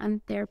therapy. I'm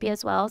therapy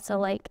as well. So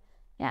like,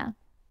 yeah.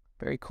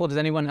 Very cool. Does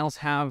anyone else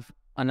have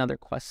another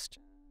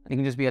question? It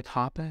can just be a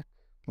topic.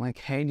 Like,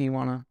 hey, do you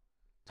want to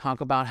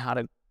talk about how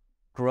to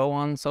grow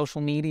on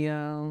social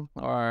media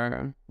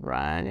or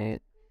right?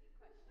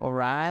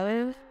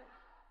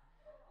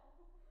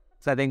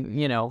 So I think,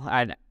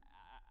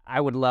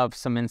 I would love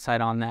some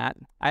insight on that.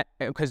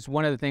 Because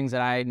one of the things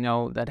that I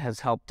know that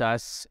has helped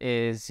us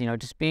is,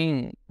 just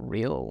being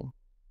real,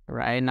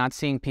 right? Not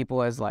seeing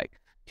people as like,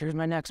 here's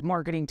my next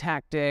marketing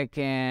tactic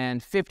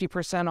and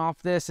 50%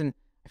 off this. And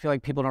I feel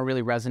like people don't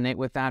really resonate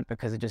with that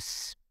because it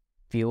just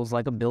feels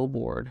like a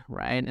billboard,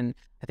 right? And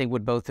I think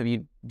what both of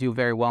you do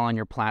very well on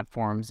your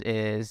platforms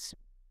is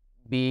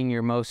being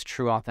your most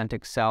true,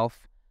 authentic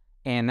self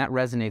And that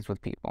resonates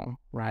with people,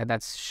 right?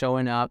 That's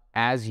showing up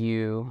as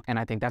you. And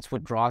I think that's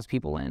what draws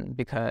people in,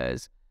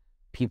 because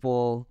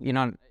people, you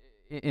know,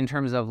 in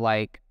terms of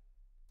like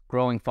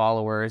growing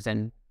followers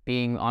and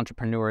being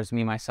entrepreneurs,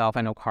 me, myself,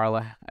 I know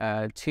Carla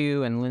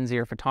too, and Lindsay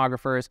are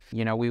photographers.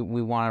 You know, we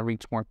want to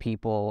reach more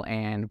people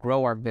and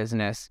grow our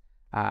business.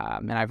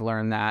 And I've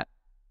learned that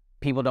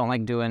people don't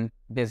like doing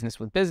business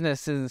with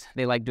businesses.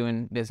 They like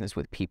doing business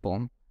with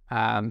people.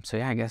 So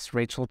yeah, I guess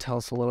Rachel, tell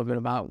us a little bit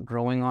about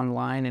growing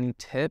online. Any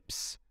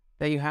tips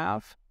that you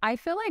have? I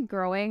feel like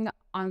growing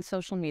on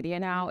social media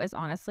now is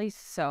honestly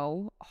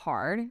so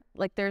hard.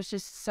 Like there's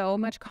just so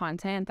much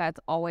content that's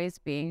always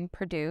being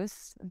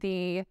produced.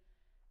 The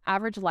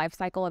average life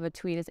cycle of a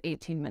tweet is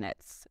 18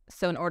 minutes.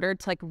 So in order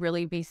to like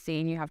really be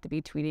seen, you have to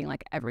be tweeting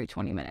like every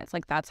 20 minutes.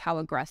 Like that's how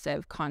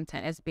aggressive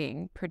content is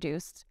being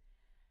produced.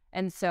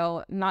 And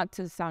so, not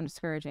to sound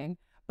discouraging,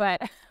 but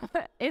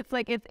it's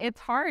like it's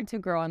hard to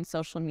grow on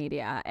social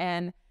media.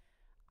 And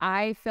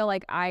I feel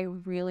like I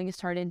really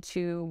started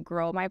to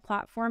grow my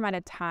platform at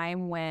a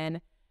time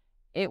when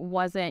it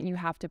wasn't you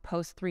have to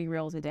post 3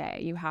 reels a day.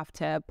 You have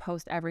to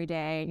post every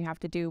day. You have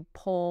to do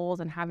polls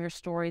and have your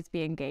stories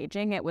be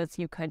engaging. It was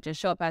you could just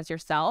show up as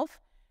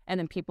yourself, and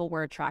then people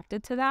were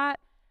attracted to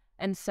that.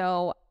 And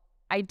so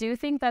I do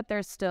think that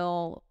there's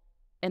still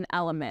an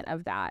element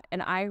of that.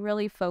 And I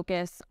really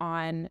focus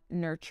on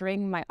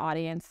nurturing my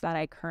audience that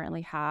I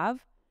currently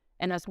have.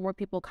 And as more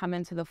people come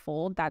into the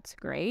fold, that's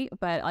great.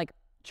 But like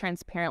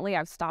transparently,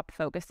 I've stopped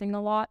focusing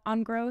a lot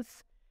on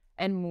growth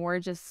and more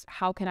just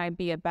how can I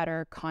be a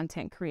better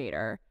content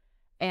creator?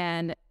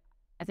 And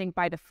I think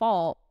by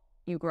default,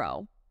 you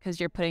grow because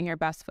you're putting your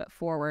best foot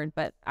forward.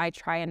 But I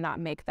try and not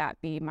make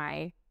that be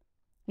my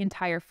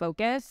entire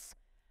focus.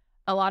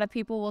 A lot of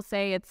people will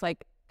say it's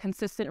like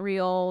consistent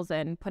reels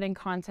and putting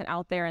content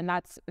out there, and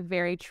that's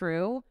very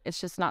true. It's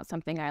just not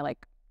something I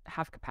like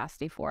have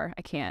capacity for.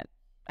 I can't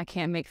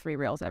make 3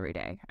 reels every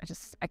day.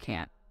 I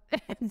can't.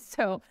 And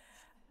so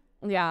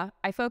yeah,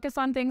 I focus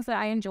on things that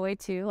I enjoy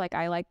too. Like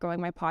I like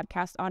growing my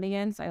podcast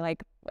audience. I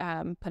like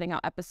putting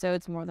out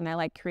episodes more than I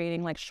like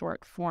creating like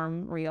short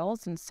form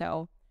reels. And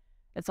so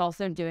it's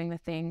also doing the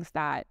things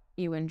that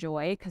you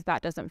enjoy, because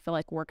that doesn't feel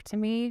like work to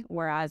me.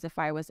 Whereas if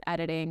I was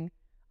editing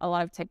a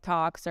lot of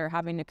TikToks or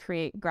having to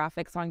create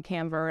graphics on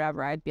Canva or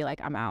whatever, I'd be like,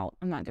 I'm out.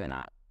 I'm not doing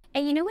that.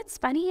 And you know what's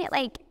funny?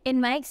 Like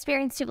in my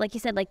experience too, like you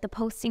said, like the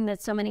posting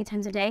that's so many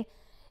times a day,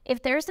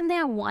 if there's something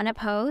I want to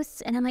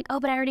post and I'm like, oh,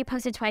 but I already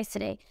posted twice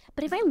today.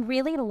 But if I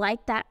really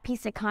like that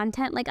piece of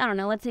content, like, I don't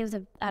know, let's say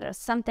it was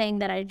something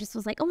that I just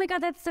was like, oh my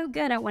God, that's so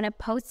good, I want to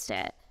post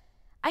it.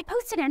 I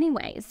post it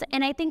anyways.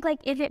 And I think like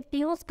if it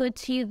feels good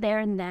to you there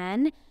and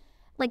then,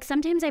 like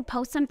sometimes I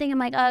post something, I'm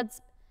like, oh,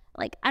 it's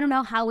like, I don't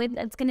know how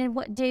it's going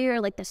to do or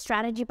like the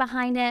strategy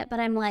behind it. But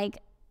I'm like,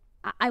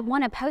 I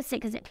want to post it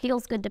because it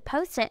feels good to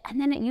post it. And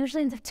then it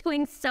usually ends up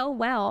doing so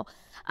well,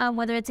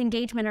 whether it's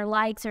engagement or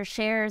likes or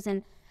shares.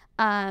 And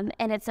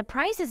it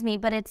surprises me,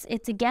 but it's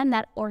again,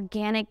 that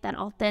organic, that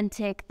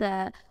authentic,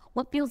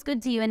 what feels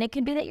good to you. And it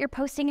could be that you're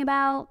posting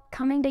about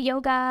coming to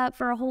yoga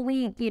for a whole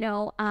week, you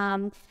know,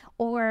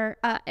 or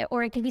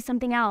it could be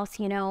something else,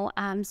 you know.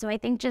 So I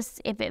think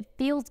just if it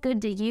feels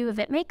good to you, if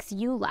it makes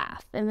you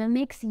laugh, if it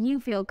makes you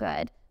feel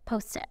good,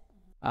 post it.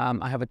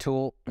 I have a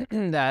tool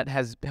that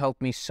has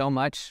helped me so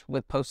much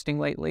with posting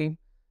lately,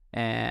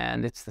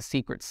 and it's the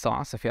secret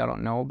sauce. If y'all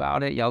don't know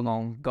about it, y'all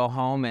gonna go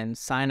home and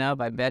sign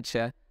up, I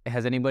betcha.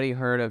 Has anybody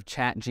heard of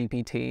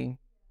ChatGPT?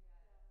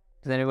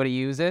 Does anybody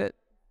use it?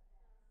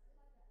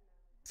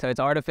 So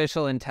it's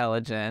artificial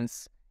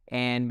intelligence,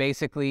 and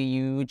basically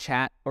you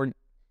chat or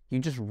you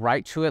just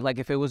write to it like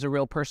if it was a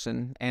real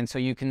person. And so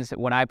you can,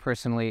 what I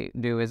personally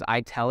do is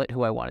I tell it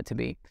who I want it to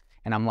be.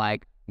 And I'm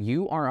like,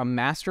 you are a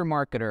master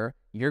marketer.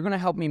 You're going to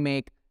help me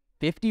make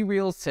 50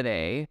 reels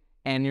today,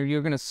 and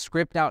you're going to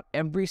script out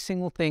every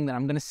single thing that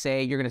I'm going to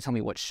say. You're going to tell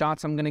me what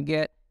shots I'm going to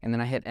get, and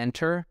then I hit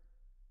enter,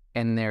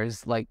 and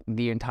there's like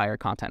the entire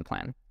content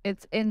plan.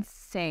 It's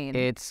insane.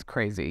 It's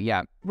crazy,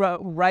 yeah.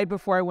 Right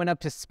before I went up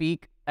to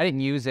speak, I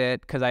didn't use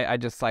it because I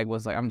just like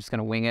was like, I'm just going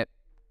to wing it.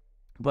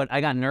 But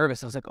I got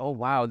nervous. I was like, oh,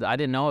 wow, I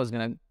didn't know I was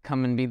going to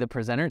come and be the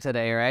presenter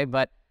today, right?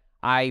 But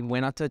I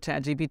went up to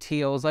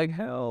ChatGPT. I was like,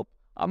 help.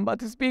 I'm about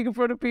to speak in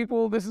front of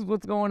people. This is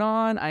what's going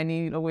on. I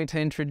need a way to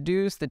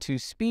introduce the 2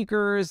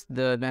 speakers.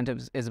 The event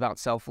is about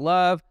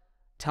self-love.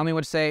 Tell me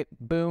what to say.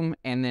 Boom.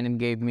 And then it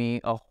gave me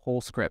a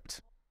whole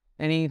script.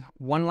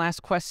 One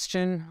last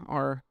question?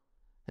 Or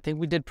I think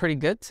we did pretty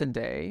good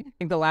today. I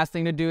think the last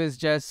thing to do is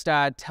just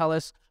tell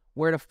us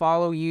where to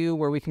follow you,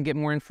 where we can get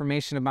more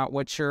information about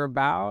what you're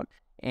about.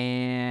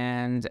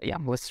 And yeah,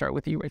 let's start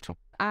with you, Rachel.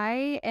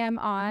 I am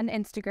on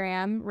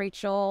Instagram,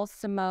 Rachel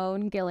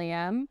Simone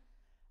Gilliam.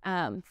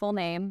 Full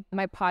name.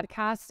 My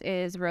podcast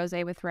is Rose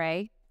with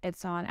Ray.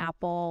 It's on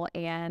Apple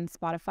and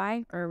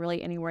Spotify, or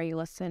really anywhere you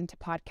listen to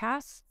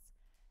podcasts.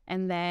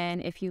 And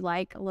then if you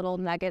like little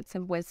nuggets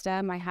of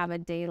wisdom, I have a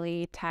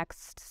daily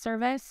text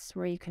service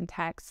where you can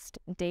text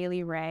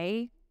Daily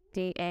Ray,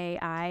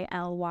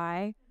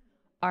 DAILY,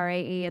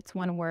 RAE, it's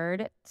one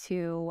word,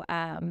 to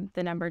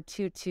the number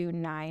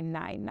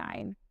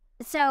 22999.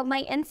 So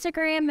my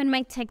Instagram and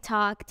my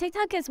TikTok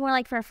is more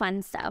like for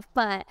fun stuff,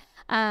 but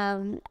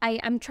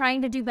I'm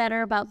trying to do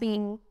better about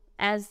being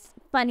as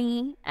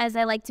funny as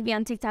I like to be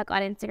on TikTok,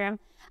 on Instagram.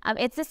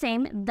 It's the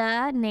same,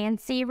 the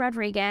Nancy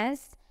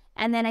Rodriguez.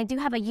 And then I do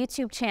have a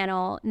YouTube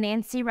channel,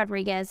 Nancy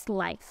Rodriguez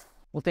Life.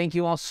 Well, thank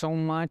you all so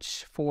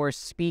much for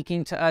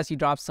speaking to us. You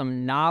dropped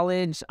some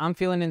knowledge. I'm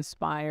feeling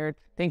inspired.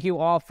 Thank you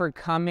all for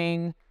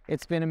coming.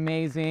 It's been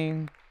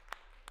amazing.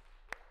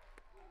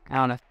 I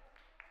don't know.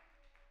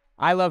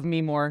 I love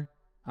me more.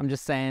 I'm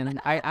just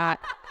saying.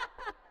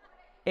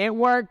 It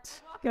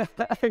worked.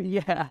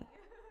 Yeah.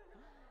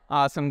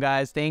 Awesome,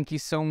 guys. Thank you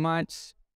so much.